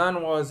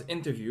 Razan was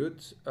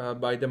interviewed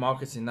by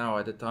Democracy Now!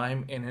 At the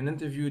time, in an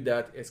interview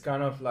that is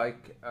kind of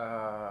like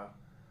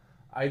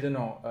I don't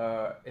know,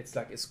 it's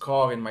like a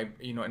scar in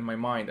my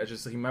mind. I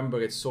just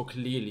remember it so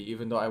clearly,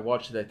 even though I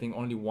watched it I think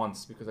only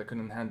once because I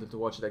couldn't handle to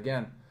watch it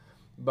again.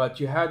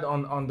 But you had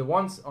on the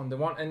one,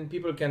 and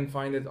people can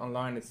find it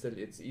online.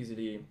 It's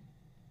easily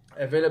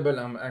available.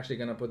 I'm actually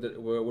gonna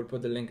we'll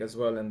put the link as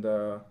well in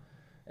the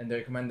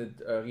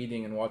recommended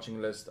reading and watching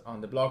list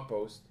on the blog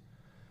post.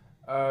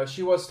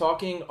 She was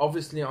talking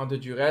obviously under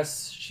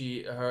duress.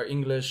 Her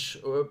English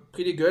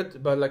pretty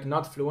good, but like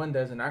not fluent.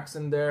 There's an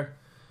accent there,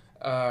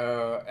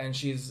 and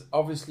she's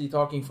obviously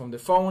talking from the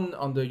phone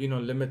under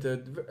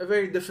limited,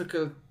 very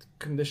difficult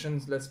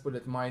conditions. Let's put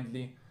it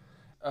mildly.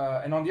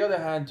 And on the other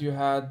hand, you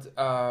had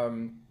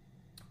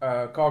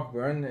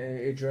Cockburn,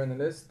 a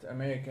journalist,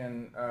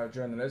 American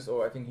journalist,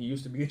 or I think he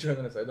used to be a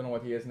journalist. I don't know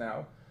what he is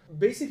now.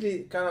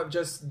 Basically kind of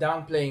just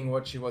downplaying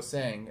what she was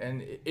saying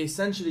and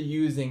essentially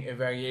using a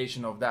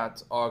variation of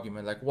that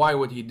argument. Like, why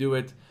would he do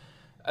it?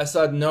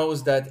 Assad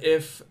knows that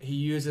if he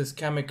uses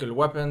chemical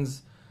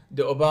weapons,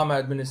 the Obama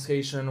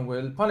administration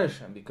will punish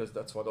him because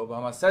that's what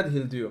Obama said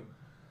he'll do.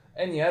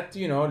 And yet,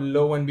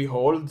 lo and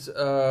behold,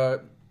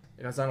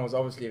 Razan was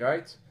obviously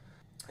right.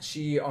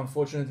 She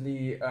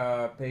unfortunately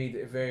paid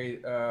a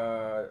very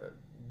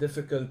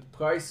difficult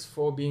price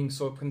for being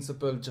so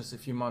principled just a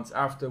few months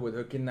after, with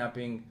her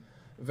kidnapping,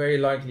 very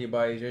likely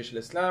by Jaish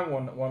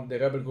al-Islam, one the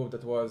rebel group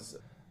that was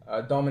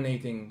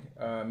dominating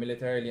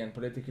militarily and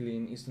politically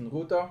in Eastern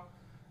Ghouta.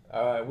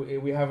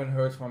 We haven't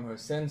heard from her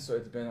since, so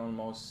it's been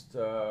almost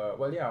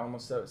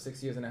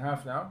 6 years and a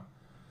half now.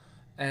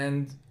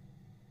 And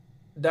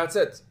that's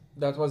it.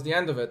 That was the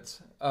end of it.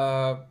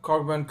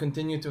 Cockburn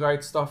continued to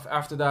write stuff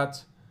after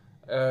that.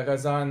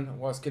 Razan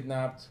was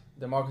kidnapped.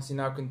 Democracy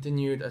Now!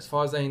 Continued. As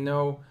far as I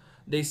know,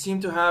 they seem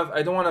to have,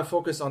 I don't want to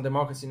focus on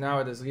Democracy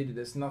Now!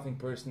 There's nothing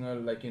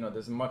personal.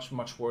 There's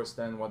much worse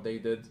than what they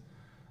did.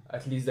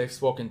 At least they've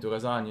spoken to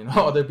Razan.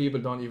 Other people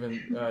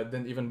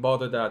didn't even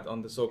bother that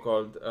on the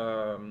so-called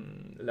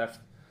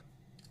left.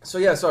 So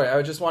yeah, sorry,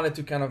 I just wanted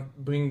to kind of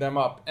bring them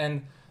up.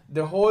 And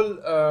the whole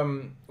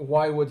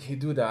why would he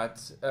do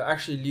that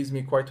actually leads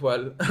me quite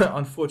well,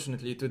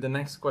 unfortunately, to the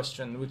next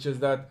question, which is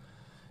that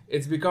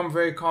it's become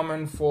very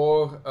common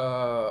for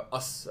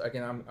us,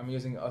 again, I'm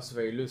using us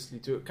very loosely,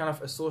 to kind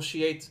of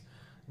associate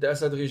the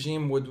Assad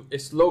regime with a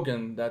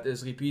slogan that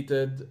is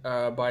repeated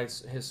by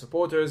his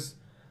supporters,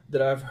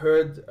 that I've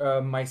heard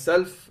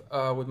myself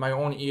with my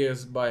own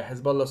ears by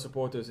Hezbollah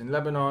supporters in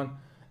Lebanon,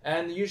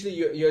 and usually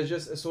you're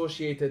just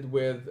associated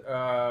with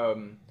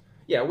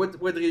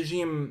with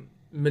regime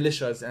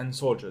militias and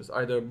soldiers,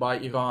 either by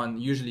Iran,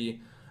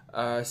 usually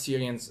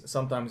Syrians,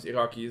 sometimes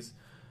Iraqis,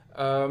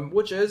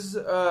 which is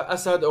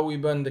Assad or we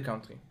burn the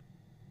country.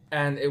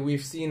 And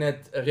we've seen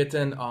it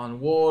written on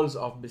walls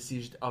of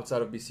besieged,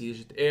 outside of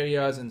besieged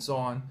areas and so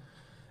on.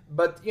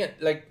 But yeah,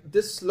 like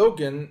this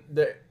slogan,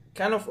 the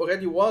kind of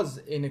already was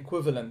an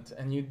equivalent,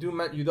 and you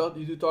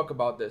do talk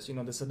about this. You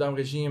know, the Saddam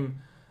regime,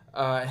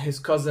 his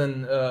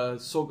cousin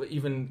so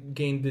even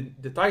gained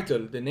the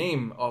title, the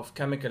name of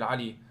Chemical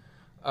Ali.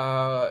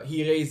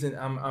 He raised,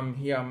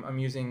 I'm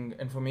using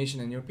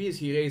information in your piece.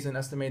 He raised an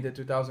estimated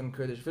 2,000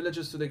 Kurdish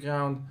villages to the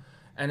ground.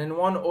 And in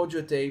one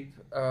audio tape,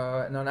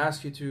 and I'll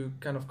ask you to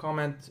kind of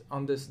comment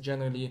on this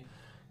generally,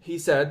 he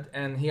said,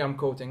 and here I'm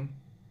quoting,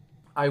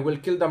 "I will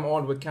kill them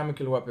all with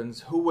chemical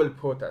weapons. Who will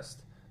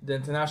protest? The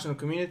international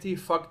community?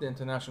 Fuck the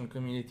international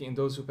community and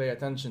those who pay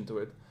attention to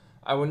it.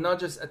 I will not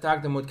just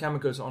attack them with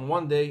chemicals on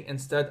one day.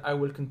 Instead, I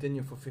will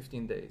continue for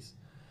 15 days.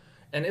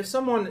 And if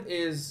someone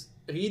is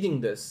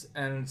reading this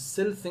and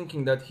still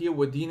thinking that here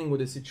we're dealing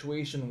with a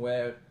situation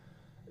where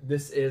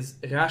this is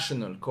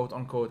rational, quote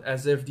unquote,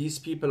 as if these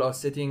people are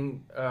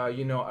sitting,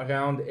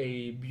 around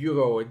a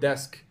bureau or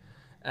desk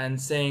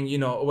and saying,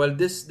 well,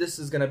 this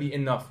is going to be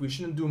enough. We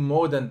shouldn't do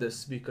more than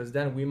this because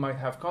then we might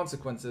have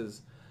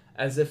consequences,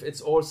 as if it's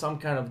all some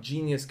kind of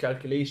genius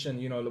calculation,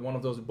 one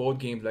of those board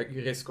games like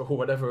Risk or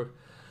whatever.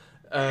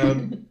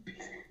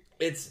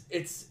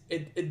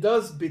 It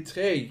does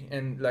betray,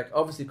 and like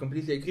obviously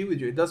completely agree with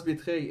you, it does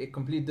betray a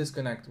complete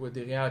disconnect with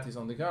the realities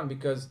on the ground,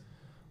 because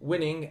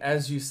winning,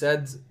 as you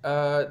said,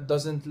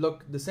 doesn't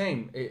look the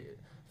same.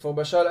 For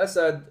Bashar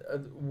al-Assad,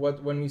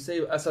 when we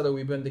say Assad or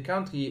we burn the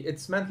country,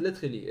 it's meant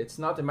literally. It's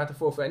not a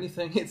metaphor for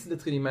anything. It's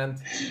literally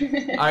meant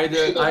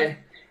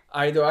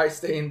either I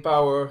stay in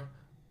power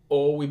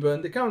or we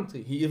burn the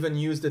country. He even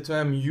used the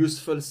term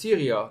useful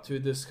Syria to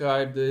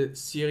describe the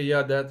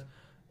Syria that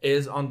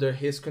is under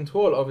his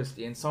control,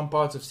 obviously. In some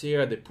parts of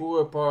Syria, the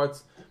poorer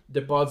parts,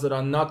 the parts that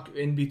are not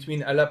in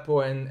between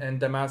Aleppo and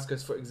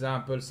Damascus, for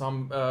example,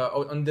 some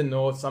in the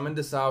north, some in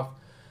the south,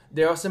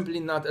 they are simply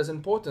not as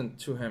important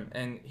to him.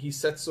 And he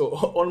said so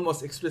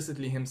almost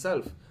explicitly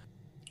himself.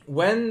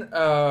 When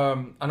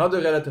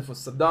another relative of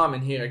Saddam,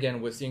 and here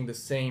again we're seeing the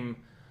same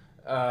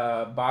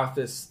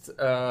Ba'athist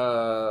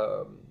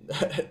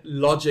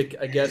logic,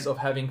 I guess, of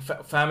having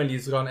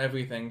families run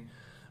everything.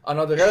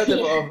 Another relative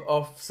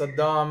of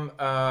Saddam,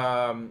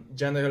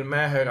 General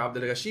Maher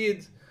Abdel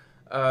Rashid,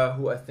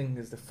 who I think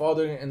is the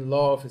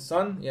father-in-law of his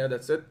son. Yeah,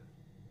 that's it.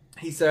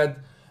 He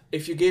said,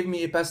 if you gave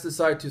me a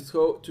pesticide to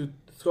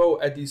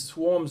throw at these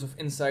swarms of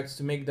insects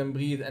to make them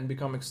breathe and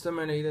become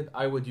exterminated,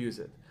 I would use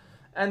it.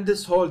 And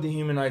this whole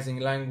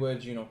dehumanizing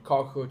language,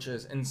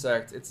 cockroaches,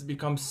 insects, it's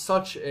become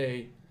such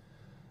a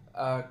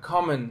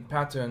common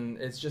pattern.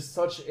 It's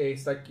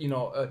like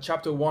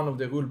chapter 1 of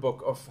the rule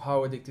book of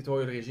how a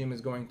dictatorial regime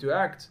is going to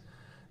act,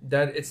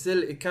 that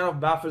it kind of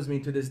baffles me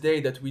to this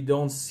day that we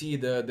don't see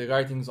the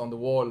writings on the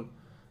wall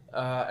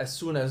as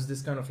soon as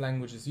this kind of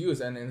language is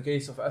used. And in the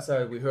case of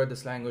Assad, we heard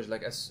this language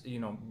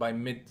by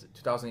mid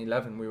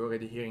 2011 we were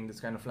already hearing this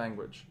kind of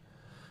language.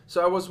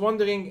 So I was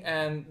wondering,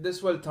 and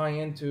this will tie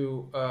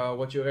into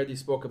what you already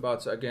spoke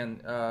about, so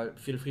again,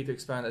 feel free to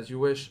expand as you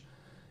wish,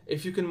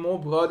 if you can more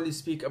broadly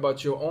speak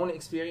about your own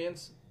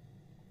experience,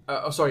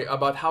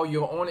 about how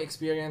your own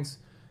experience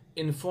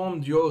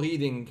informed your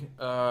reading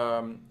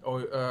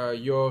or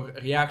your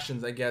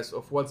reactions, I guess,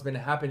 of what's been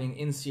happening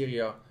in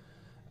Syria,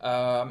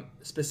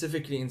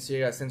 specifically in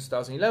Syria since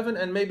 2011,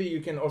 and maybe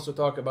you can also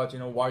talk about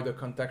wider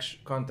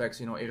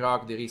context,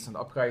 Iraq, the recent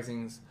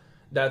uprisings.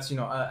 That's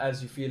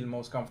as you feel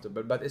most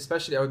comfortable. But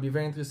especially, I would be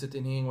very interested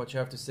in hearing what you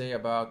have to say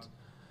about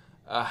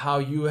how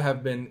you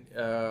have been,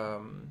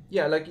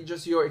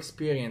 just your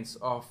experience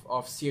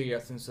of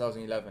Syria since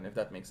 2011, if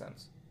that makes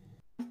sense.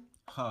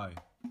 Hi,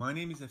 my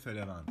name is Efe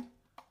Levant.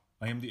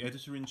 I am the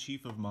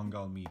editor-in-chief of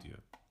Mangal Media,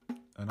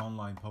 an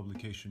online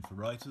publication for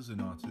writers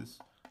and artists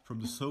from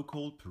the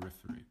so-called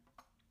periphery.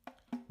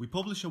 We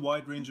publish a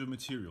wide range of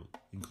material,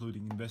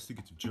 including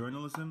investigative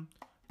journalism,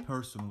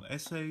 personal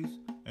essays,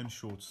 and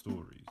short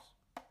stories.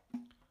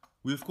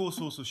 We of course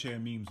also share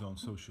memes on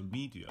social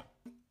media.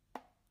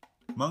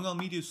 Mangal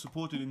Media is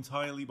supported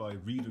entirely by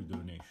reader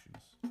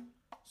donations,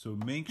 so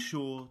make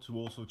sure to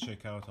also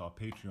check out our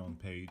Patreon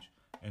page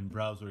and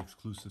browse our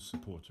exclusive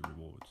supporter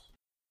rewards.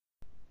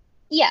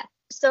 Yeah,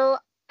 so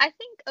I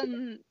think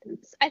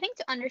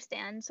to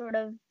understand sort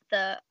of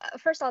the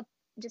first, I'll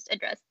just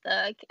address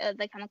the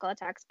chemical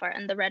attacks part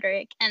and the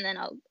rhetoric, and then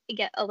I'll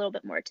get a little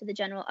bit more to the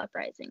general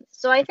uprisings.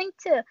 So I think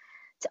to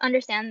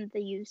understand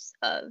the use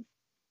of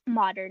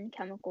modern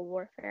chemical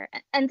warfare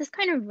and this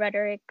kind of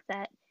rhetoric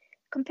that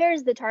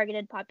compares the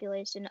targeted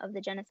population of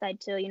the genocide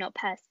to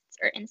pests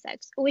or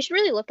insects, we should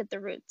really look at the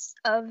roots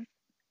of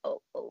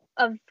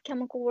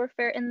chemical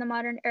warfare in the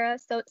modern era.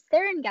 So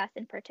sarin gas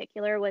in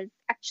particular was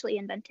actually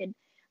invented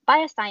by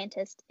a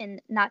scientist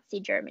in Nazi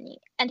Germany,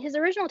 and his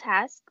original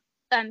task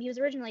he was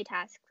originally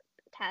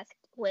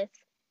tasked with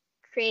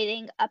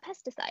creating a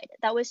pesticide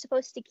that was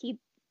supposed to keep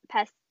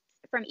pests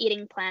from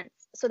eating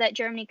plants so that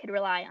Germany could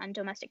rely on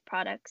domestic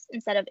products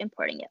instead of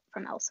importing it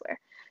from elsewhere.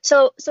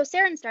 So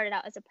sarin started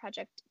out as a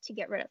project to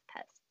get rid of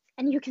pests.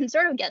 And you can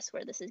sort of guess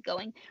where this is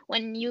going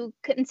when you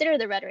consider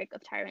the rhetoric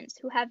of tyrants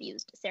who have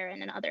used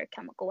sarin and other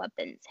chemical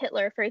weapons.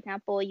 Hitler, for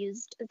example,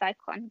 used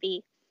Zyklon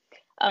B.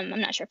 I'm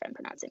not sure if I'm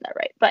pronouncing that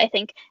right, but I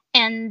think,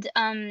 and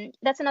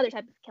that's another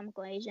type of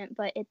chemical agent,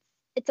 but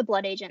it's a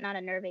blood agent, not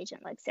a nerve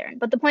agent like sarin.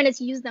 But the point is,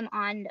 he used them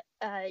on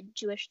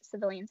Jewish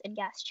civilians in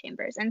gas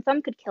chambers, and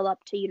some could kill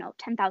up to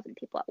 10,000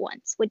 people at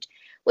once, which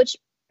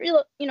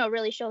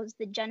really shows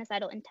the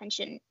genocidal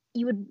intention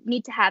you would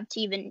need to have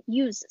to even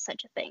use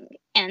such a thing.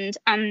 And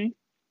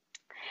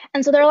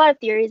so there are a lot of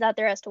theories out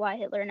there as to why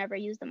Hitler never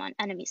used them on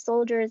enemy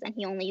soldiers, and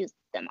he only used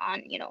them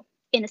on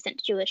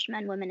innocent Jewish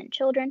men, women, and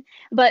children.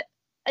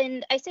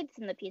 And I said this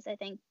in the piece, I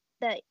think,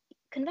 that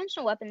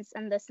conventional weapons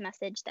send this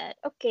message that,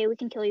 okay, we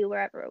can kill you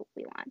wherever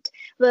we want.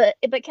 But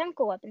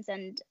chemical weapons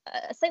send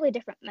a slightly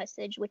different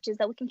message, which is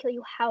that we can kill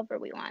you however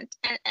we want.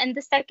 And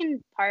the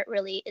second part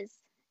really is,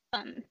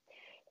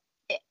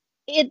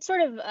 it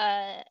sort of,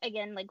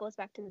 again, like goes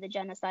back to the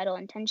genocidal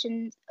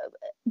intentions,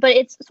 but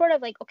it's sort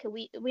of like, okay,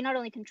 we not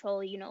only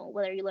control,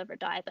 whether you live or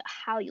die, but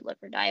how you live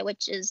or die,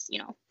 which is,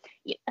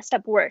 a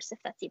step worse if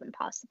that's even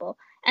possible.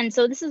 And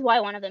so this is why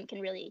one of them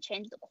can really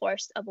change the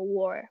course of a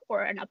war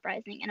or an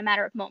uprising in a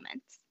matter of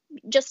moments,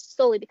 just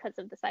solely because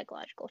of the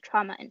psychological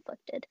trauma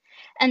inflicted.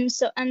 And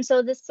so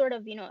this sort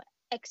of,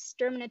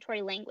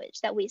 exterminatory language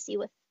that we see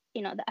with,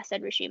 the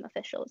Assad regime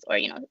officials, or,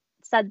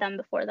 Saddam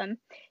before them,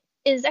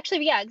 is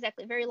actually,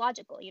 exactly, very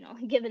logical,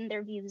 given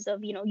their views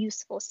of,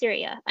 useful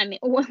Syria. I mean,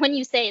 when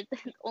you say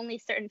only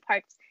certain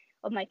parts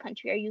of my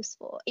country are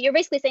useful, you're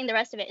basically saying the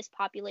rest of it is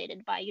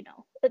populated by,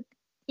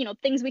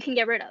 things we can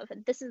get rid of.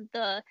 And this is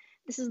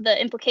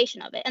the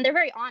implication of it. And they're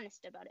very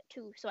honest about it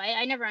too. So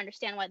I never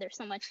understand why there's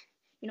so much,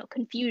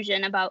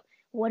 confusion about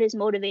what is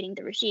motivating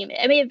the regime.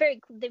 I mean,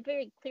 they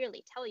very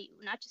clearly tell you,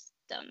 not just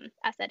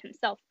Assad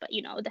himself, but,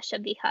 the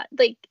Shabiha,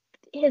 like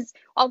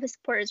all of his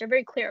supporters are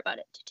very clear about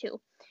it too.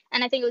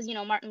 And I think it was,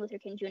 Martin Luther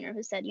King Jr.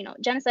 who said,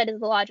 genocide is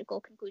the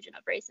logical conclusion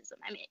of racism.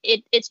 I mean,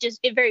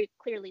 it very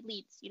clearly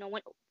leads,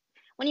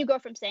 when you go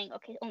from saying,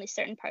 okay, only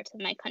certain parts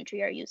of my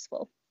country are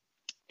useful,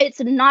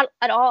 it's not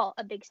at all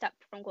a big step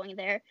from going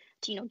there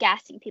to,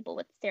 gassing people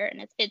with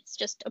sarin. It's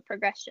just a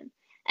progression.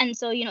 And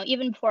so,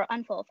 even before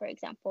UNFOL, for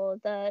example,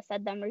 the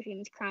Saddam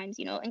regime's crimes,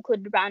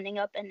 included rounding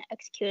up and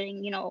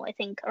executing, I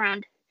think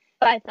around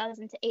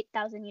 5,000 to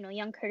 8,000,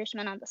 young Kurdish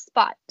men on the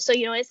spot. So,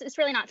 it's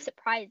really not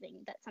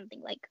surprising that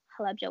something like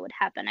Halabja would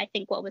happen. I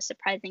think what was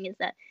surprising is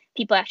that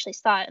people actually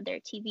saw it on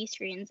their TV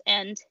screens.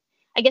 And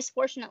I guess,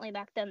 fortunately,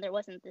 back then, there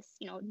wasn't this,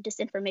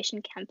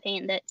 disinformation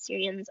campaign that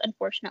Syrians,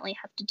 unfortunately,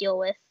 have to deal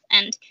with.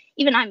 And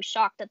even I'm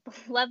shocked at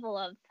the level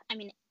of,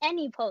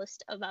 any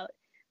post about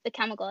the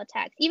chemical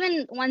attacks,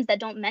 even ones that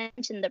don't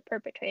mention the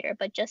perpetrator,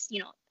 but just,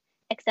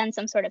 extend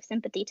some sort of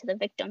sympathy to the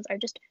victims, are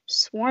just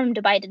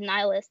swarmed by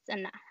denialists.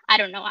 And I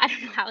don't know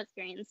how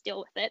Syrians deal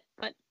with it,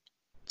 but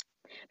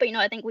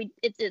I think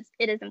it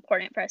is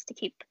important for us to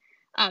keep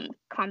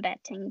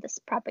combating this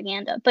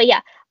propaganda. But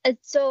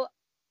so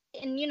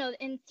in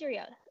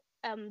Syria,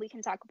 we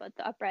can talk about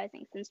the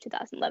uprising since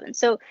 2011.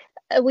 So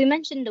we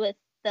mentioned with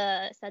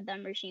the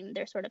Saddam regime,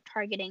 their sort of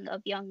targeting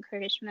of young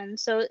Kurdish men.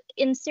 So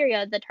in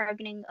Syria, the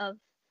targeting of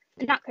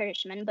not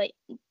Kurdish men, but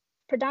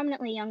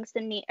predominantly young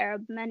Sunni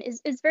Arab men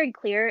is very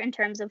clear in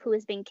terms of who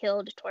is being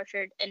killed,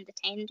 tortured, and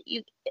detained.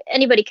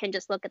 Anybody can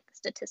just look at the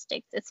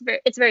statistics.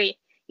 It's very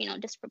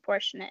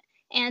disproportionate,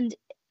 and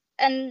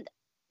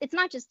it's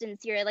not just in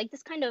Syria. Like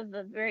this kind of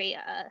a very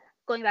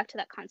going back to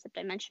that concept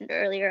I mentioned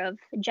earlier of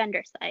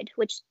gendercide,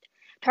 which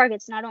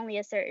targets not only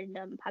a certain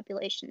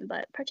population,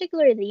 but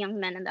particularly the young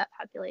men in that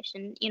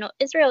population.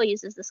 Israel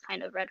uses this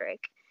kind of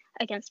rhetoric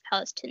against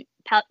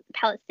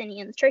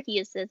Palestinians. Turkey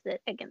uses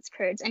it against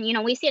Kurds. And,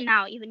 we see it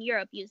now, even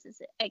Europe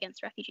uses it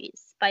against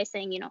refugees by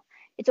saying,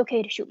 it's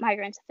okay to shoot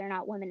migrants if they're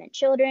not women and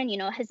children,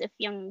 as if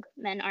young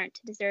men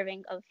aren't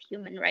deserving of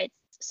human rights.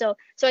 So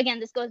again,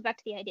 this goes back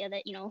to the idea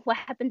that, what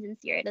happens in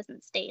Syria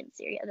doesn't stay in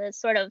Syria. The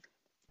sort of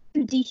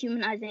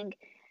dehumanizing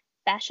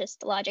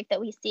fascist logic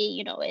that we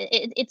see,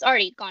 it's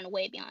already gone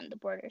way beyond the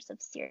borders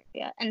of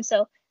Syria. And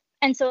so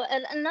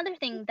another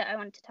thing that I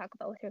wanted to talk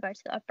about with regards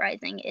to the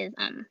uprising is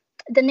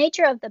the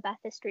nature of the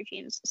Ba'athist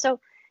regimes. So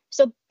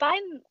by,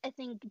 I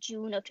think,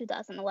 June of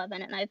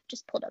 2011, and I've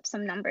just pulled up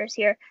some numbers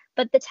here,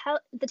 but the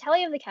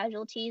tally of the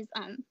casualties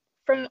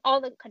from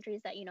all the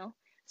countries that,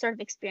 sort of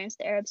experienced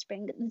the Arab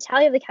Spring, the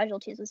tally of the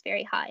casualties was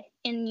very high.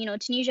 In,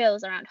 Tunisia, it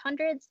was around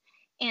hundreds.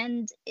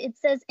 And it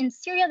says in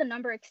Syria, the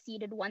number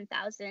exceeded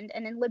 1,000,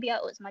 and in Libya,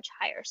 it was much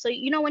higher. So,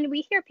 when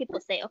we hear people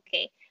say,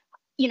 okay,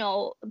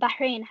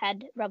 Bahrain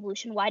had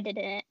revolution, why did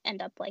it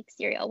end up like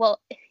Syria?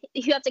 Well,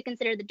 you have to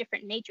consider the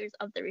different natures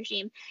of the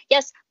regime.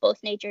 Yes,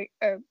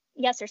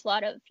 there's a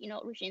lot of,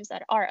 regimes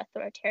that are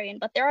authoritarian,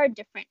 but there are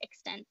different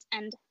extents.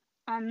 And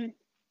I'm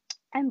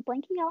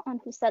blanking out on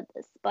who said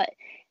this, but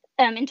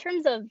in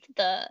terms of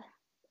the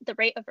the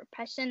rate of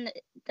repression,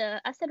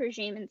 the Assad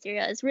regime in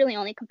Syria is really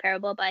only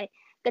comparable by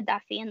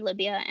Gaddafi in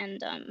Libya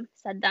and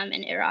Saddam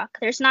in Iraq.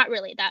 There's not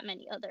really that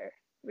many other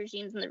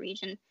regimes in the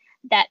region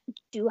that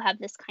do have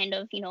this kind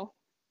of,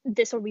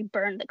 this will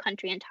reburn the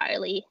country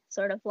entirely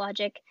sort of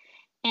logic.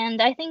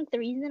 And I think the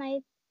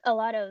reason a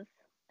lot of,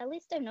 at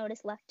least I've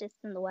noticed,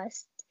 leftists in the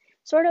West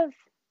sort of,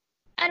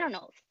 I don't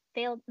know,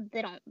 failed.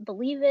 They don't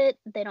believe it.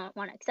 They don't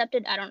want to accept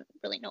it. I don't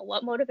really know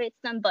what motivates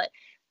them, but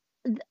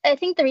I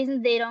think the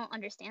reason they don't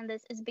understand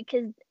this is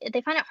because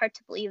they find it hard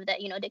to believe that,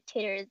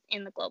 dictators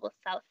in the global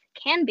South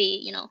can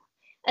be,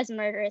 as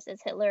murderous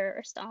as Hitler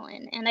or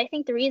Stalin. And I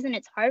think the reason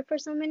it's hard for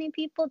so many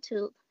people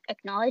to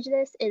acknowledge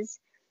this is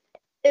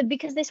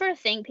because they sort of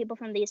think people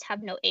from the East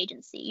have no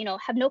agency,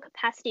 have no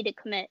capacity to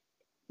commit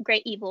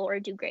great evil or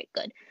do great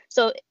good.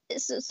 So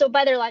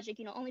by their logic,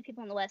 only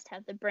people in the West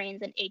have the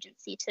brains and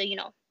agency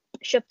to,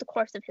 shift the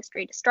course of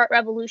history, to start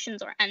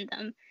revolutions or end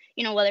them,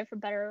 whether for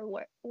better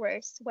or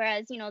worse.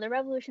 Whereas, the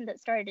revolution that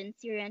started in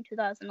Syria in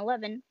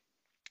 2011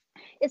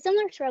 is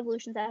similar to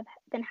revolutions that have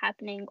been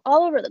happening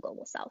all over the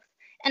global South.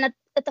 And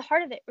at the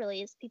heart of it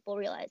really is people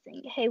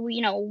realizing, hey,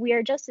 we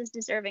are just as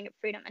deserving of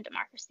freedom and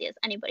democracy as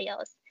anybody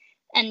else.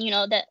 And,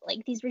 that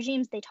like these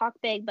regimes, they talk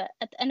big, but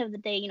at the end of the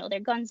day, their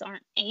guns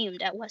aren't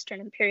aimed at Western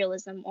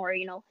imperialism or,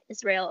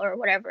 Israel or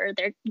whatever.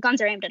 Their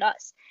guns are aimed at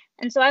us.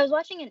 And so I was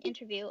watching an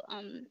interview,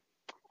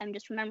 I'm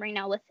just remembering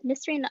now, with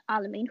Nisreen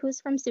Alamin,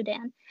 who's from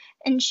Sudan.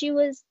 And she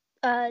was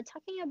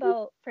talking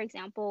about, for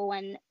example,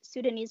 when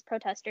Sudanese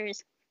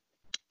protesters,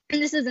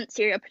 and this isn't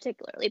Syria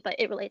particularly, but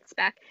it relates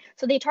back.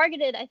 So they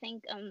targeted, I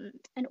think,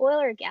 an oil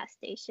or gas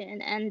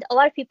station. And a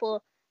lot of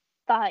people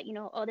thought,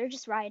 oh, they're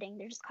just rioting,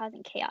 they're just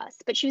causing chaos.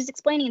 But she was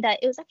explaining that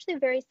it was actually a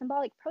very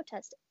symbolic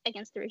protest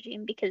against the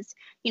regime because,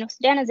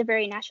 Sudan is a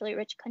very naturally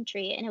rich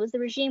country, and it was the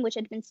regime which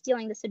had been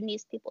stealing the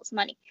Sudanese people's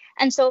money.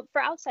 And so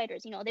for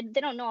outsiders, they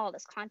don't know all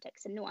this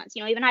context and nuance.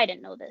 Even I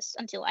didn't know this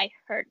until I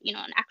heard, an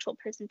actual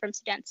person from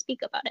Sudan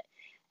speak about it.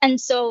 And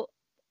so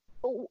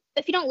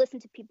if you don't listen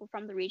to people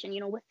from the region,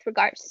 with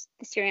regards to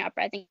the Syrian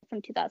uprising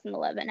from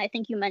 2011, I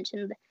think you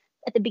mentioned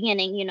at the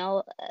beginning,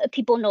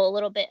 people know a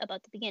little bit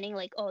about the beginning,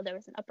 like, oh, there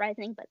was an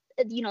uprising, but,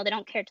 they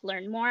don't care to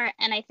learn more.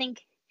 And I think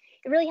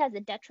it really has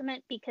a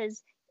detriment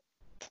because,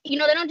 they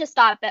don't just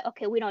stop at,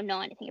 okay, we don't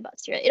know anything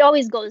about Syria. It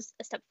always goes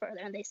a step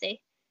further and they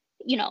say,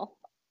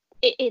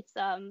 it's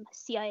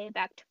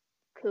CIA-backed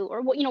coup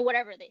or,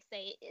 whatever they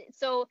say.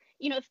 So,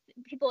 if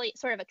people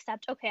sort of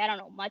accept, okay, I don't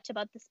know much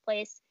about this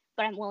place,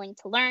 but I'm willing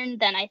to learn,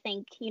 then I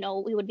think,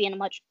 we would be in a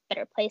much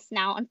better place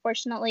now,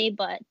 unfortunately.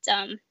 But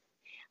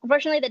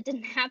unfortunately, that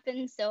didn't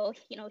happen. So,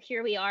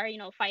 here we are,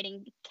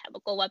 fighting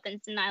chemical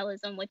weapons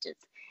denialism, which is,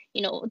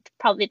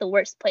 probably the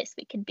worst place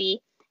we could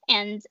be.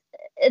 And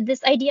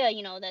this idea,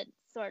 that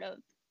sort of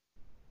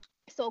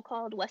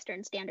so-called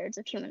Western standards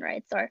of human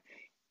rights are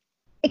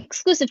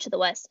exclusive to the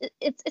West,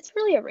 it's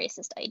really a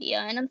racist idea.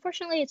 And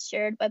unfortunately, it's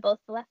shared by both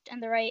the left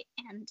and the right.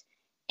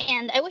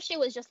 And I wish it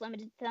was just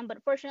limited to them, but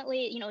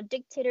unfortunately,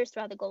 dictators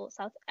throughout the global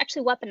South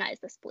actually weaponize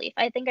this belief.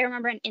 I think I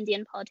remember an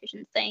Indian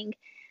politician saying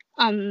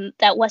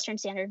that Western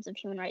standards of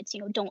human rights,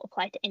 don't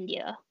apply to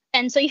India.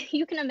 And so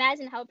you can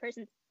imagine how a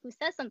person who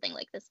says something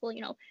like this will,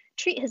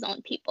 treat his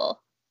own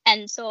people.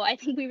 And so I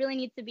think we really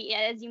need to be,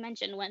 as you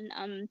mentioned, when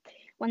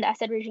the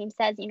Assad regime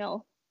says,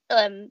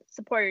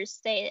 supporters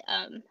say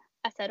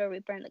Assad or we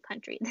burn the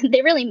country,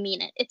 they really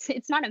mean it.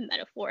 It's not a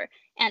metaphor.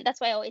 And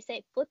that's why I always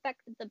say flip back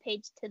the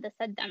page to the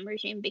Saddam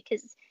regime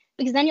because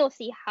then you'll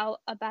see how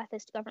a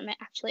Ba'athist government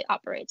actually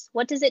operates.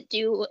 What does it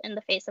do in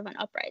the face of an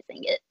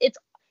uprising? It's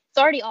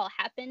already all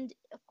happened.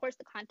 Of course,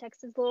 the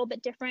context is a little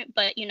bit different,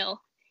 but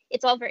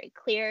it's all very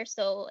clear.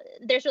 So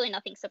there's really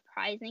nothing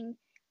surprising,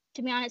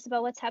 to be honest,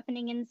 about what's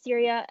happening in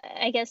Syria.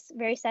 I guess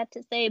very sad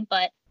to say,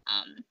 but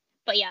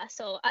yeah.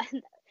 So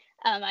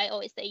I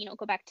always say,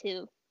 go back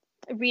to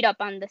read up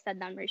on the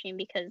Saddam regime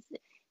because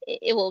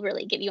it will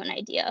really give you an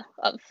idea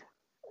of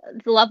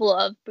the level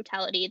of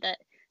brutality that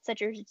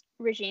such a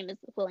regime is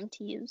willing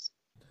to use.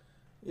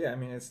 Yeah, I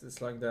mean,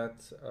 it's like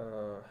that,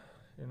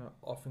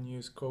 often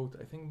used quote,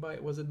 I think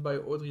was it by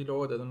Audre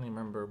Lorde? I don't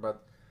remember,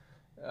 but,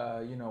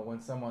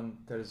 when someone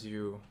tells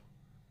you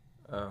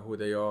who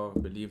they are,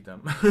 believe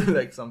them,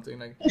 like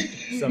something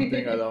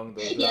along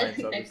those lines,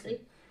 yes, obviously.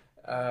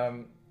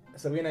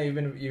 Sabrîna,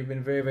 you've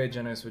been very, very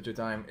generous with your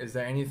time. Is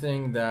there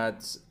anything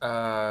that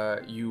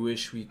you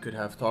wish we could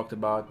have talked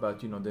about, but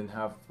didn't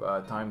have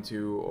time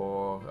to,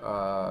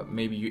 or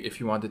maybe if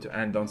you wanted to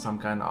end on some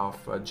kind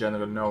of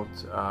general note,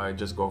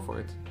 just go for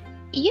it.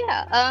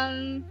 Yeah.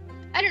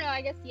 I don't know.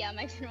 I guess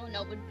my general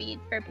note would be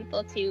for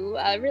people to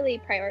really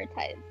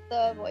prioritize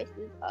the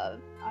voices of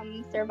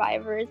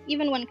survivors,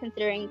 even when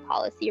considering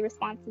policy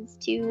responses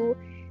to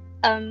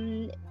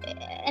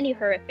any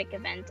horrific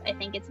event. I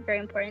think it's very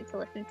important to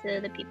listen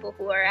to the people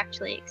who are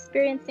actually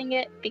experiencing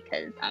it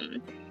because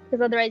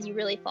otherwise you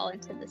really fall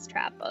into this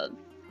trap of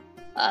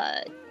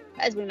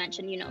as we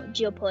mentioned,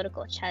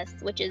 geopolitical chess,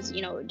 which is,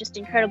 just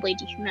incredibly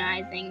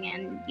dehumanizing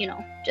and,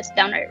 just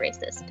downright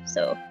racist.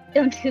 So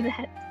don't do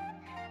that.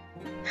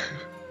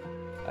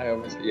 I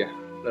obviously,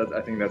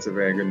 I think that's a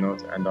very good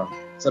note. And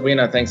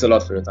Sabrîna, thanks a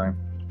lot for your time.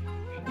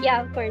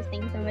 Yeah, of course.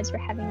 Thanks so much for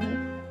having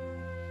me.